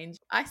fixture change,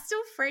 I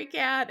still freak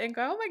out and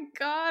go, oh my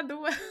God,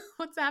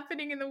 what's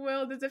happening in the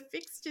world? There's a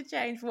fixture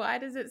change. Why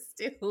does it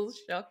still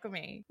shock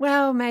me?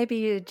 Well, maybe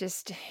you're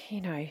just,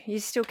 you're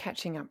still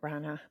catching up,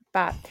 Rana,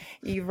 but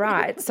you're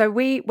right. So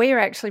we are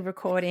actually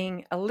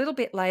recording a little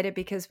bit later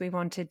because we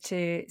wanted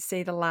to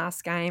see the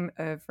last game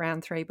of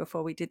round 3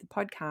 before we did the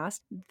podcast.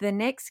 The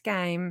next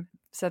game,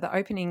 so the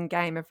opening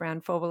game of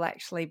round 4 will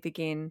actually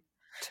begin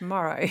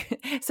tomorrow.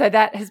 So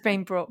that has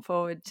been brought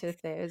forward to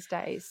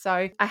Thursday.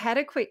 So I had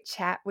a quick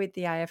chat with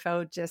the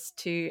AFL just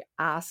to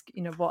ask,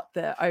 what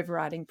the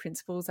overriding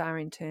principles are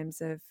in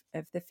terms of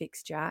the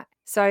fixture.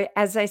 So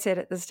as they said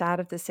at the start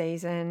of the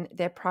season,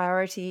 their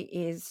priority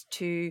is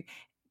to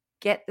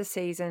get the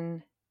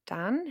season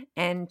done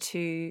and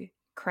to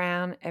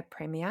crown a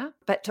premier,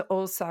 but to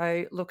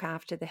also look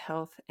after the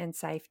health and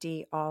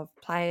safety of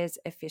players,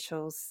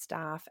 officials,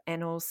 staff,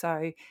 and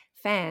also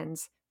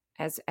fans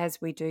as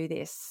we do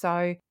this.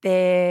 So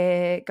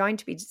there going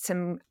to be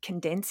some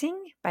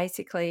condensing,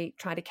 basically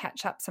trying to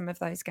catch up some of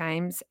those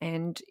games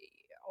and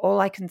all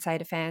I can say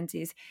to fans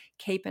is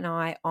keep an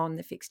eye on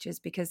the fixtures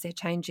because they're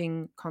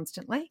changing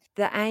constantly.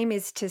 The aim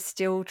is to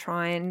still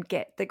try and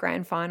get the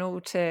grand final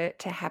to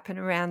happen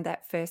around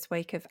that first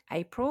week of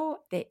April.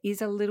 There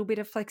is a little bit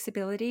of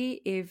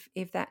flexibility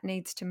if that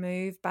needs to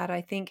move, but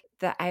I think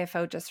the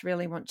AFL just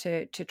really want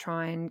to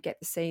try and get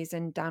the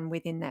season done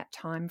within that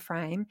time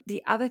frame.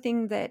 The other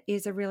thing that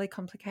is a really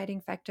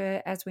complicating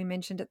factor, as we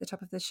mentioned at the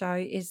top of the show,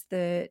 is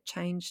the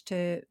change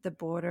to the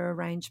border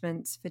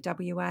arrangements for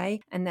WA,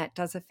 and that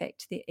does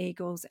affect the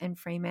Eagles and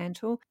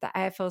Fremantle. The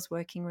AFL is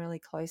working really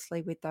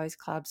closely with those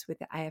clubs, with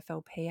the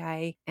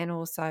AFLPA and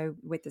also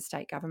with the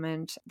state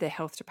government, the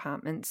health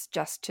departments,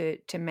 just to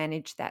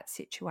manage that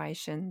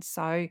situation.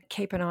 So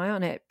keep an eye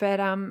on it. But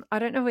I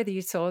don't know whether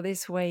you saw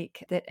this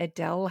week that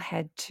Adele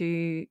had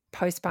to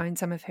postpone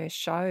some of her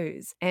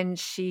shows, and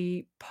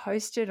she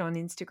posted on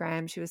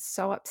Instagram, she was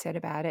so upset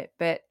about it,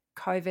 but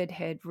COVID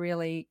had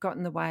really got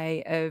in the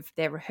way of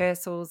their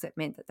rehearsals. It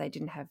meant that they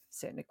didn't have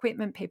certain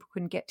equipment. People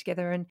couldn't get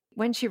together. And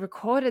when she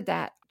recorded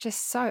that,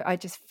 I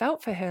just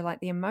felt for her, like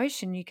the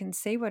emotion. You can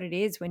see what it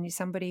is when you're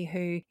somebody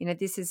who,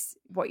 this is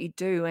what you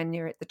do and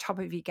you're at the top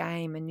of your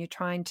game and you're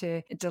trying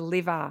to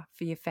deliver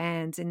for your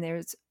fans. And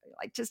there's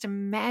just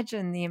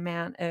imagine the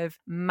amount of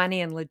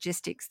money and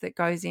logistics that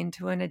goes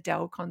into an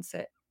Adele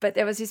concert. But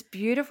there was this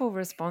beautiful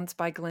response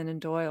by Glennon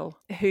Doyle,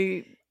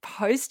 who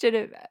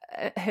posted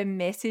her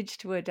message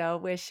to Adele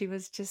where she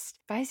was just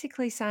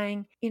basically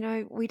saying,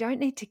 we don't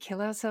need to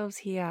kill ourselves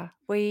here.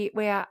 We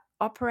are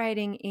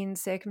operating in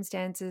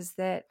circumstances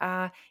that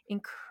are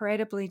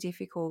incredibly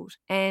difficult,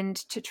 and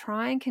to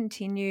try and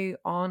continue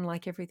on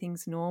like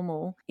everything's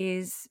normal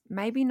is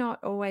maybe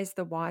not always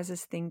the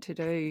wisest thing to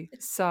do.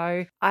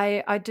 So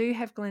I do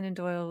have Glennon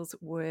Doyle's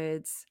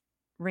words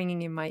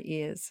ringing in my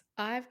ears.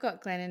 I've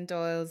got Glennon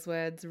Doyle's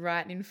words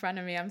right in front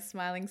of me. I'm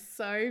smiling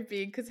so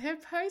big because her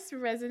post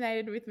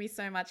resonated with me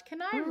so much.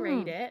 Can I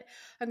read it?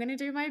 I'm going to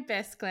do my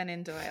best,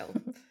 Glennon Doyle.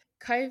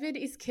 COVID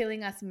is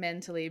killing us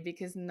mentally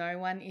because no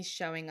one is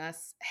showing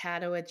us how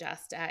to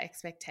adjust our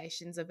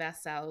expectations of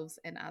ourselves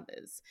and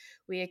others.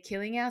 We are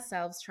killing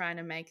ourselves trying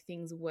to make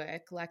things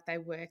work like they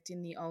worked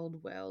in the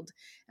old world,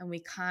 and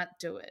we can't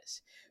do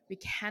it. We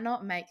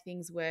cannot make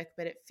things work,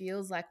 but it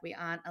feels like we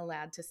aren't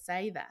allowed to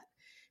say that,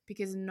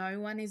 because no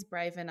one is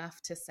brave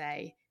enough to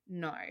say,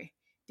 no,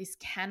 this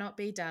cannot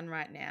be done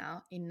right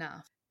now,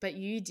 enough. But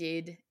you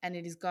did, and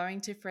it is going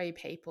to free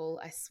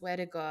people. I swear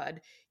to God,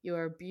 you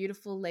are a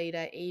beautiful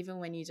leader, even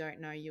when you don't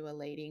know you are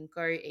leading.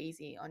 Go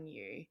easy on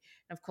you.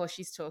 And of course,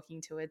 she's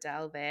talking to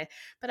Adele there.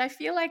 But I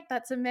feel like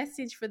that's a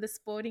message for the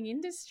sporting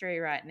industry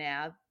right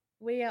now.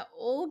 We are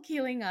all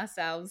killing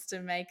ourselves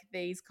to make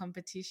these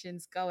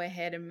competitions go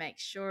ahead and make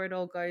sure it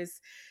all goes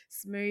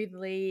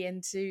smoothly.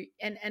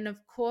 And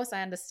of course,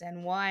 I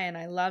understand why, and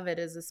I love it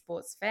as a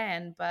sports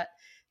fan, but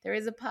there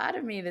is a part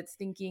of me that's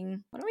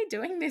thinking, what are we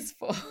doing this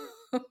for?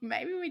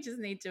 Maybe we just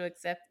need to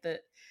accept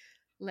that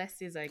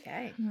less is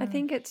okay. I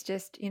think it's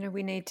just,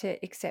 we need to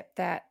accept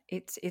that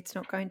it's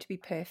not going to be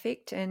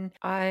perfect. And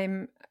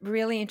I'm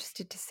really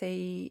interested to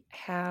see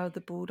how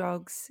the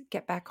Bulldogs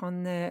get back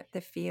on the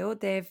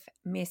field. They've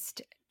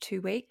missed 2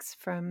 weeks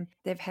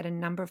they've had a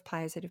number of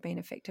players that have been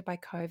affected by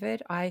COVID.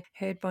 I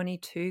heard Bonnie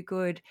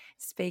Toogood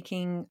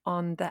speaking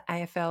on the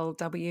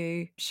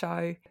AFLW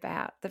show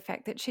about the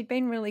fact that she'd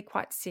been really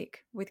quite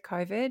sick with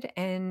COVID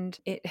and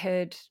it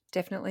had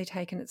definitely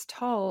taken its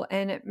toll.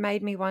 And it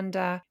made me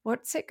wonder,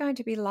 what's it going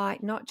to be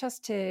like, not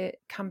just to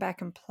come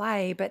back and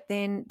play, but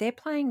then they're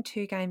playing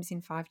 2 games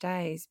in 5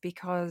 days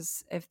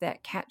because of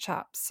that catch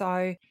up.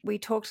 So we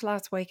talked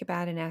last week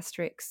about an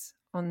asterisk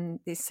on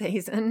this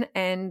season,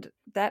 and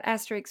that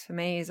asterisk for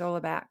me is all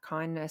about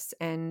kindness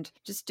and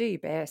just do your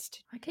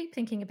best. I keep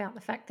thinking about the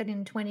fact that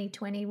in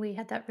 2020 we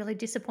had that really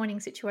disappointing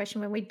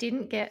situation where we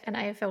didn't get an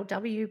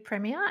AFLW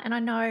premiere, and I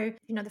know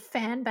the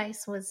fan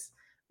base was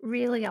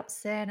really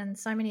upset and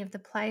so many of the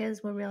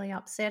players were really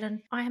upset,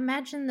 and I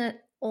imagine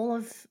that all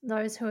of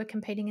those who are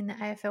competing in the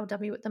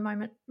AFLW at the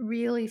moment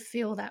really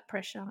feel that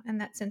pressure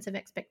and that sense of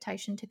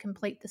expectation to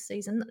complete the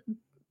season,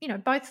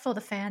 both for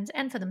the fans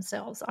and for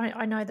themselves.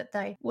 I know that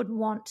they would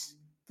want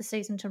the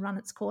season to run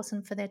its course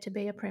and for there to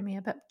be a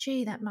premiere, but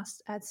gee, that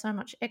must add so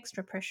much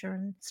extra pressure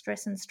and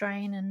stress and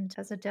strain. And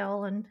as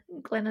Adele and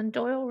Glennon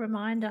Doyle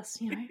remind us,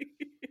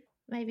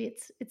 maybe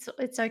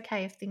it's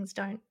okay if things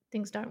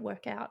don't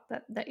work out,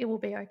 that it will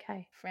be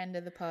okay. Friend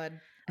of the pod,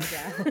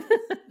 Adele.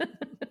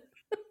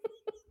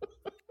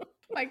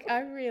 I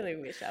really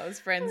wish I was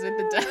friends with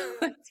Adele.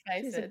 Let's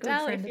face it.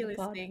 Adele, if you're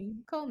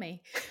listening, call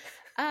me.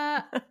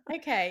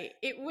 Okay,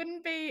 it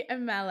wouldn't be a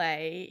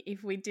Malay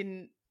if we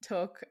didn't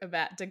talk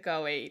about De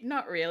Goey.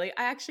 Not really.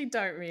 I actually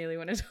don't really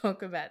want to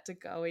talk about De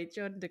Goey,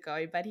 Jordan De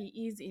Goey, but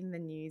he is in the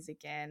news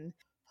again.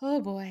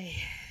 Oh boy.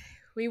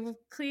 We will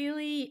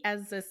clearly,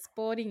 as the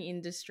sporting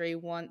industry,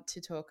 want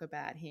to talk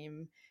about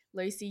him.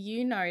 Lucy,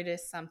 you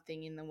noticed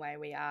something in the way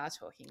we are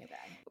talking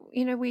about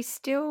him. We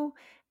still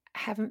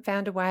haven't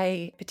found a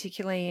way,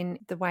 particularly in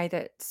the way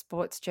that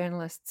sports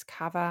journalists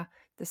cover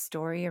the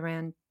story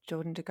around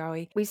Jordan De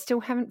Goey, we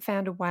still haven't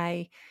found a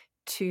way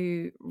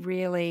to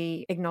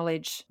really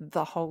acknowledge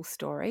the whole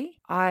story.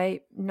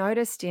 I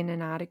noticed in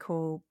an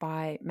article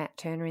by Matt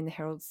Turner in the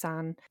Herald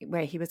Sun,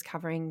 where he was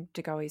covering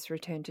De Goey's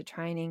return to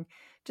training,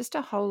 just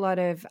a whole lot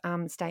of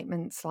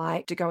statements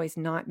like De Goey's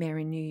nightmare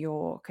in New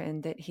York,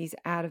 and that he's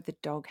out of the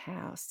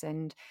doghouse,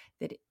 and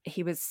that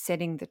he was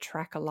setting the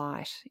track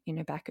alight,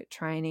 back at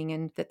training,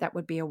 and that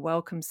would be a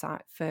welcome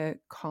sight for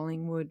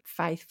Collingwood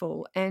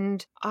faithful.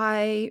 And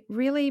I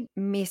really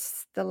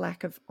miss the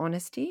lack of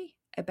honesty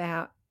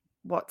about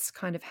what's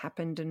kind of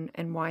happened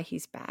and why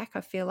he's back.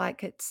 I feel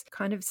like it's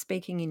kind of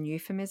speaking in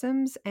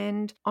euphemisms.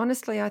 And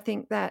honestly, I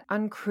think that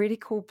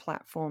uncritical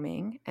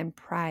platforming and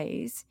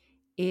praise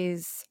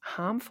is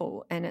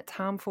harmful, and it's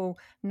harmful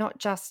not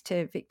just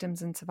to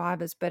victims and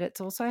survivors, but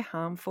it's also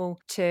harmful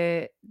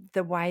to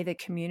the way the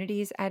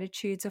community's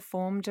attitudes are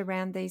formed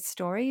around these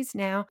stories.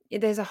 Now,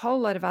 there's a whole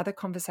lot of other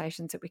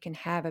conversations that we can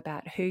have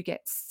about who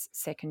gets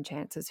second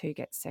chances, who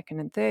gets second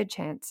and third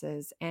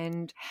chances,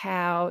 and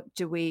how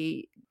do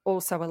we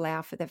also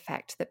allow for the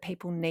fact that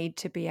people need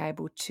to be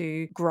able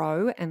to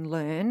grow and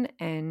learn,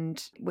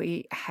 and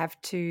we have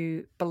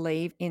to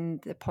believe in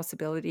the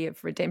possibility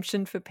of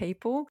redemption for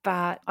people.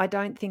 But I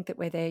don't think that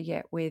we're there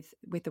yet with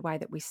the way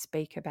that we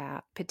speak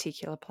about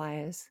particular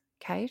players.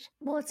 Kate?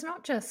 Well, it's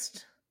not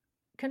just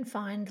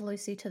confined,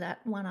 Lucy, to that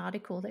one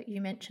article that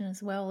you mentioned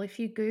as well. If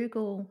you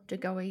Google De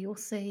Goey,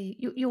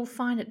 you'll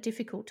find it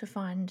difficult to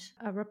find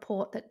a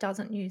report that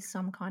doesn't use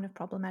some kind of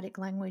problematic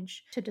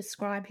language to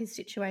describe his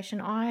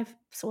situation. I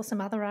saw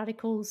some other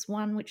articles,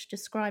 one which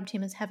described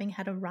him as having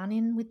had a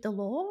run-in with the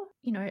law.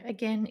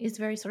 Again, is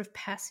very sort of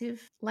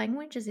passive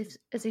language, as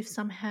if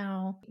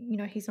somehow,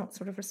 he's not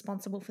sort of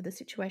responsible for the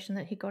situation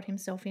that he got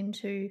himself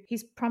into.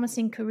 His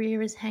promising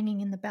career is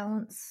hanging in the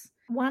balance.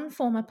 One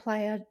former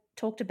player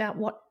talked about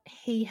what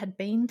he had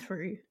been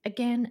through.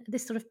 Again,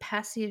 this sort of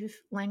passive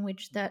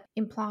language that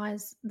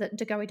implies that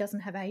De Goey doesn't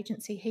have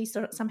agency. He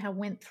sort of somehow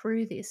went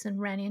through this and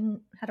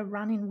had a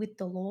run-in with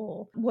the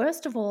law.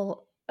 Worst of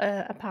all,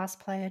 a past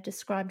player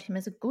described him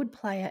as a good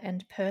player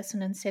and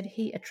person and said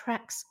he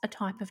attracts a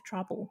type of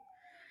trouble.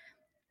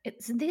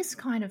 It's this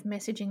kind of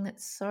messaging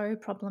that's so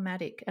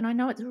problematic. And I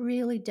know it's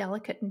really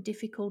delicate and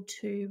difficult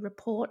to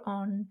report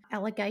on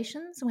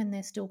allegations when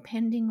they're still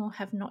pending or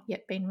have not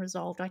yet been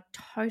resolved. I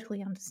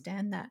totally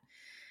understand that.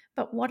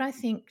 But what I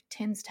think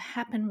tends to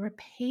happen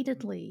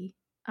repeatedly,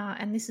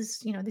 and this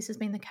has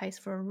been the case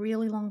for a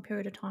really long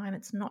period of time,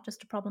 it's not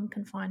just a problem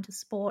confined to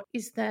sport,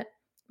 is that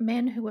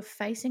men who are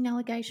facing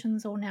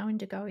allegations, or now in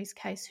De Goey's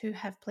case, who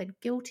have pled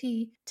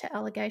guilty to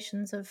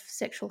allegations of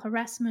sexual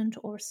harassment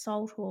or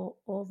assault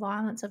or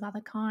violence of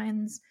other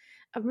kinds,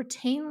 are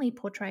routinely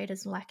portrayed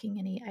as lacking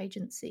any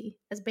agency,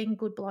 as being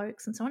good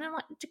blokes and so on. And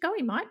like, De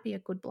Goey might be a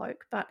good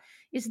bloke, but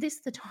is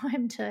this the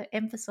time to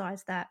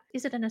emphasise that?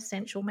 Is it an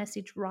essential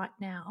message right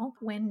now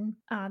when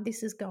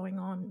this is going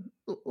on?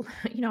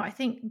 I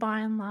think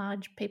by and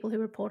large, people who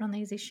report on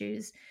these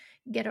issues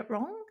get it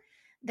wrong.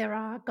 There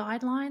are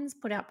guidelines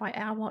put out by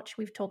Our Watch.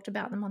 We've talked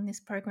about them on this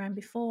program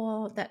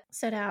before, that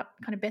set out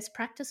kind of best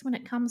practice when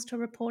it comes to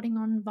reporting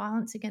on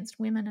violence against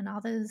women and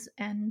others.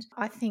 And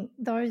I think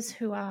those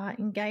who are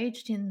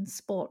engaged in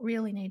sport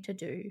really need to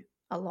do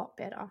a lot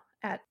better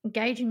at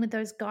engaging with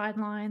those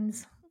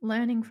guidelines,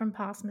 learning from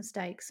past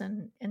mistakes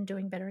and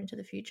doing better into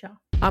the future.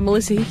 I'm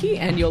Melissa Hickey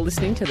and you're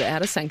listening to The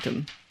Outer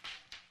Sanctum.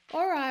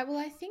 All right, well,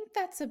 I think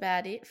that's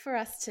about it for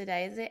us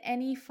today. Is there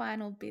any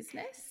final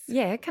business?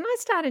 Yeah, can I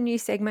start a new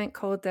segment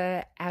called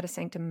the Outer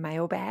Sanctum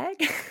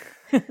Mailbag?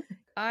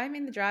 I'm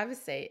in the driver's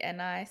seat and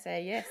I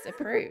say yes,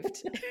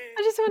 approved.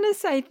 I just want to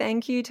say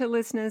thank you to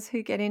listeners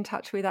who get in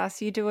touch with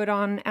us. You do it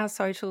on our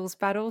socials,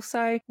 but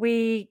also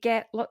we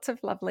get lots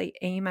of lovely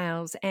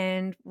emails,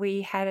 and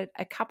we had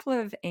a couple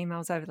of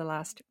emails over the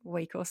last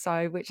week or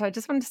so, which I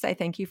just wanted to say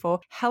thank you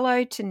for.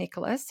 Hello to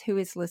Nicholas, who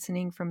is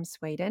listening from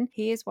Sweden.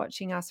 He is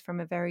watching us from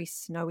a very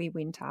snowy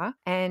winter,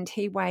 and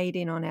he weighed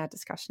in on our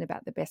discussion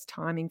about the best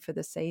timing for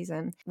the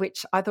season,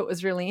 which I thought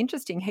was really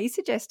interesting. He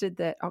suggested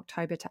that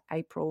October to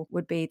April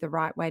would be the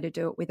right way to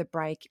do it, with a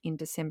break in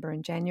December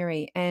and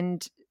January.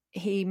 And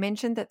he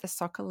mentioned that the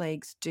soccer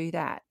leagues do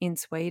that in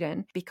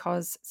Sweden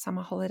because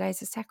summer holidays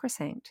are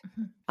sacrosanct.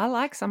 Mm-hmm. I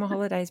like summer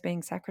holidays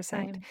being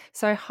sacrosanct. Same.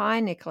 So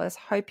hi, Nicholas.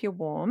 Hope you're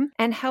warm.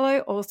 And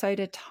hello also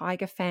to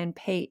Tiger fan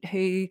Pete,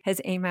 who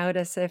has emailed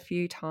us a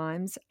few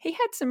times. He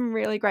had some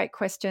really great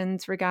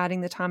questions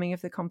regarding the timing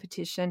of the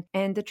competition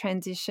and the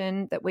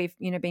transition that we've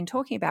been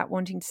talking about,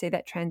 wanting to see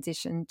that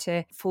transition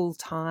to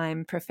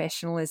full-time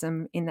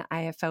professionalism in the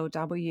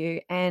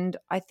AFLW. And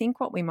I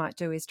think what we might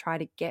do is try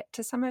to get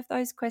to some of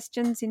those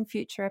questions in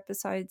future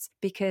episodes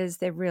because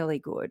they're really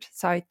good.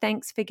 So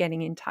thanks for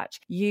getting in touch.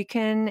 You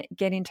can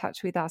get in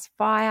touch with us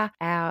via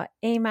our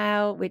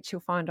email, which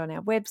you'll find on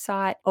our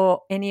website,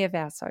 or any of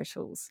our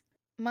socials.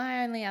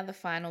 My only other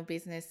final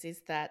business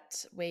is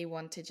that we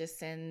want to just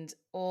send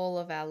all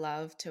of our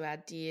love to our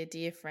dear,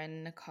 dear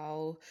friend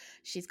Nicole.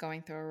 She's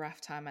going through a rough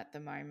time at the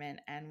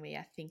moment and we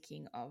are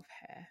thinking of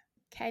her.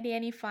 Katie,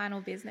 any final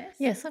business?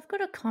 Yes, I've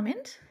got a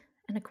comment.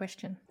 and a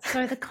question.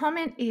 So the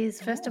comment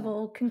is, first of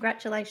all,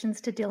 congratulations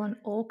to Dylan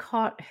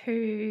Alcott, who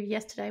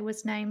yesterday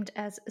was named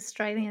as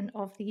Australian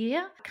of the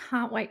Year.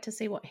 Can't wait to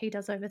see what he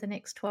does over the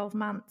next 12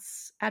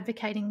 months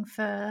advocating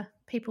for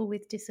people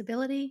with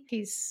disability.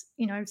 He's,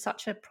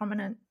 such a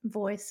prominent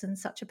voice and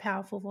such a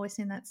powerful voice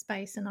in that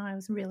space, and I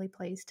was really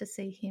pleased to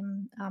see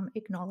him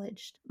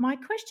acknowledged. My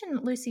question,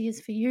 Lucy,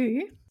 is for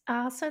you.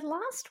 So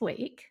last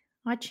week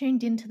I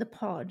tuned into the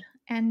pod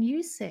and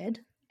you said,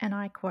 and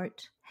I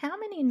quote, "How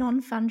many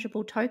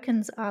non-fungible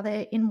tokens are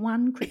there in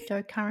one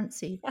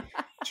cryptocurrency?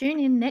 Tune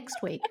in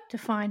next week to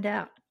find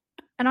out."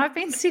 And I've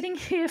been sitting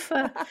here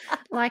for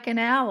like an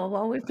hour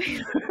while we've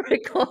been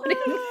recording,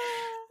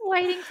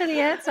 waiting for the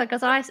answer,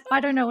 because I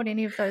don't know what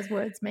any of those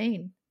words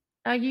mean.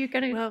 Are you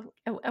going to?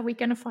 Are we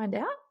going to find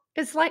out?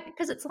 It's like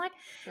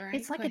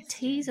a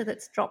teaser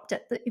that's dropped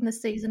in the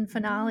season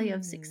finale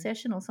of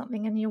Succession or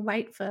something, and you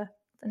wait for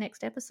the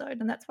next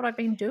episode, and that's what I've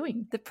been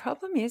doing. The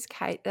problem is,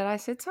 Kate, that I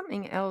said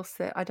something else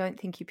that I don't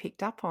think you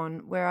picked up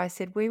on, where I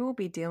said we will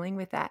be dealing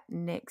with that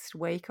next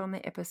week on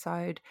the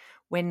episode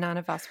when none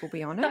of us will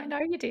be on it. I know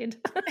you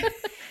did.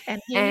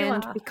 And here you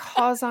are.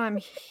 Because I'm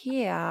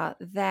here,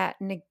 that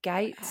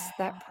negates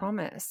that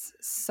promise.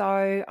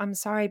 So I'm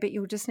sorry, but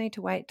you'll just need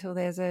to wait till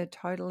there's a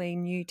totally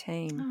new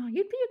team. Oh,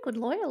 you'd be a good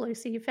lawyer,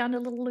 Lucy. You found a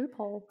little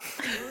loophole.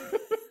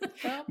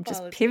 I'm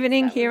just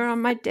pivoting here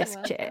on my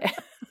desk chair.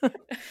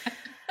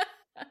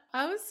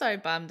 I was so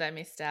bummed I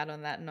missed out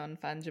on that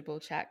non-fungible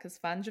chat, because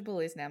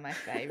fungible is now my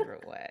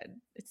favourite word.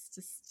 It's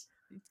just,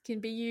 it can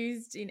be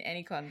used in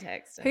any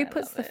context. Who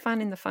puts the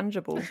fun in the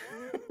fungible?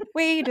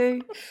 We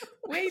do.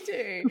 We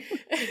do.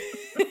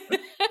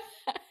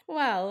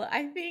 Well,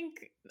 I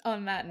think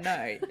on that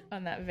note,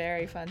 on that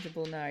very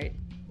fungible note,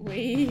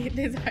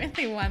 there's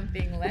only one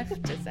thing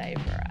left to say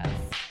for us,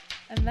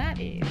 and that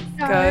is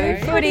Go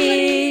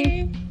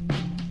footy!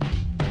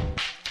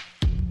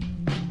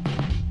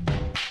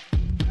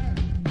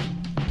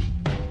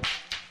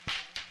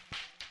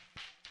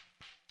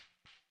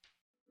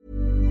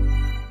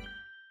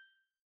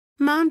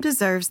 Mom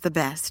deserves the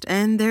best,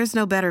 and there's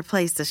no better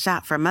place to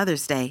shop for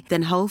Mother's Day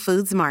than Whole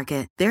Foods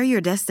Market. They're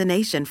your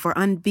destination for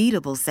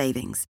unbeatable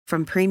savings,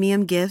 from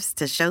premium gifts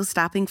to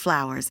show-stopping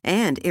flowers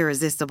and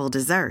irresistible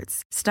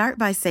desserts. Start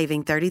by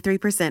saving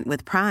 33%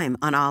 with Prime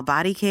on all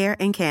body care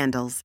and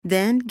candles.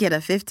 Then get a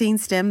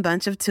 15-stem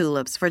bunch of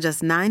tulips for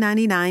just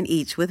 $9.99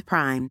 each with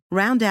Prime.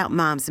 Round out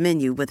Mom's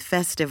menu with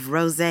festive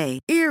rosé,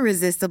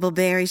 irresistible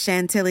berry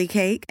chantilly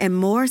cake, and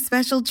more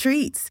special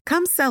treats.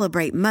 Come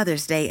celebrate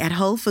Mother's Day at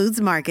Whole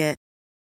Foods Market.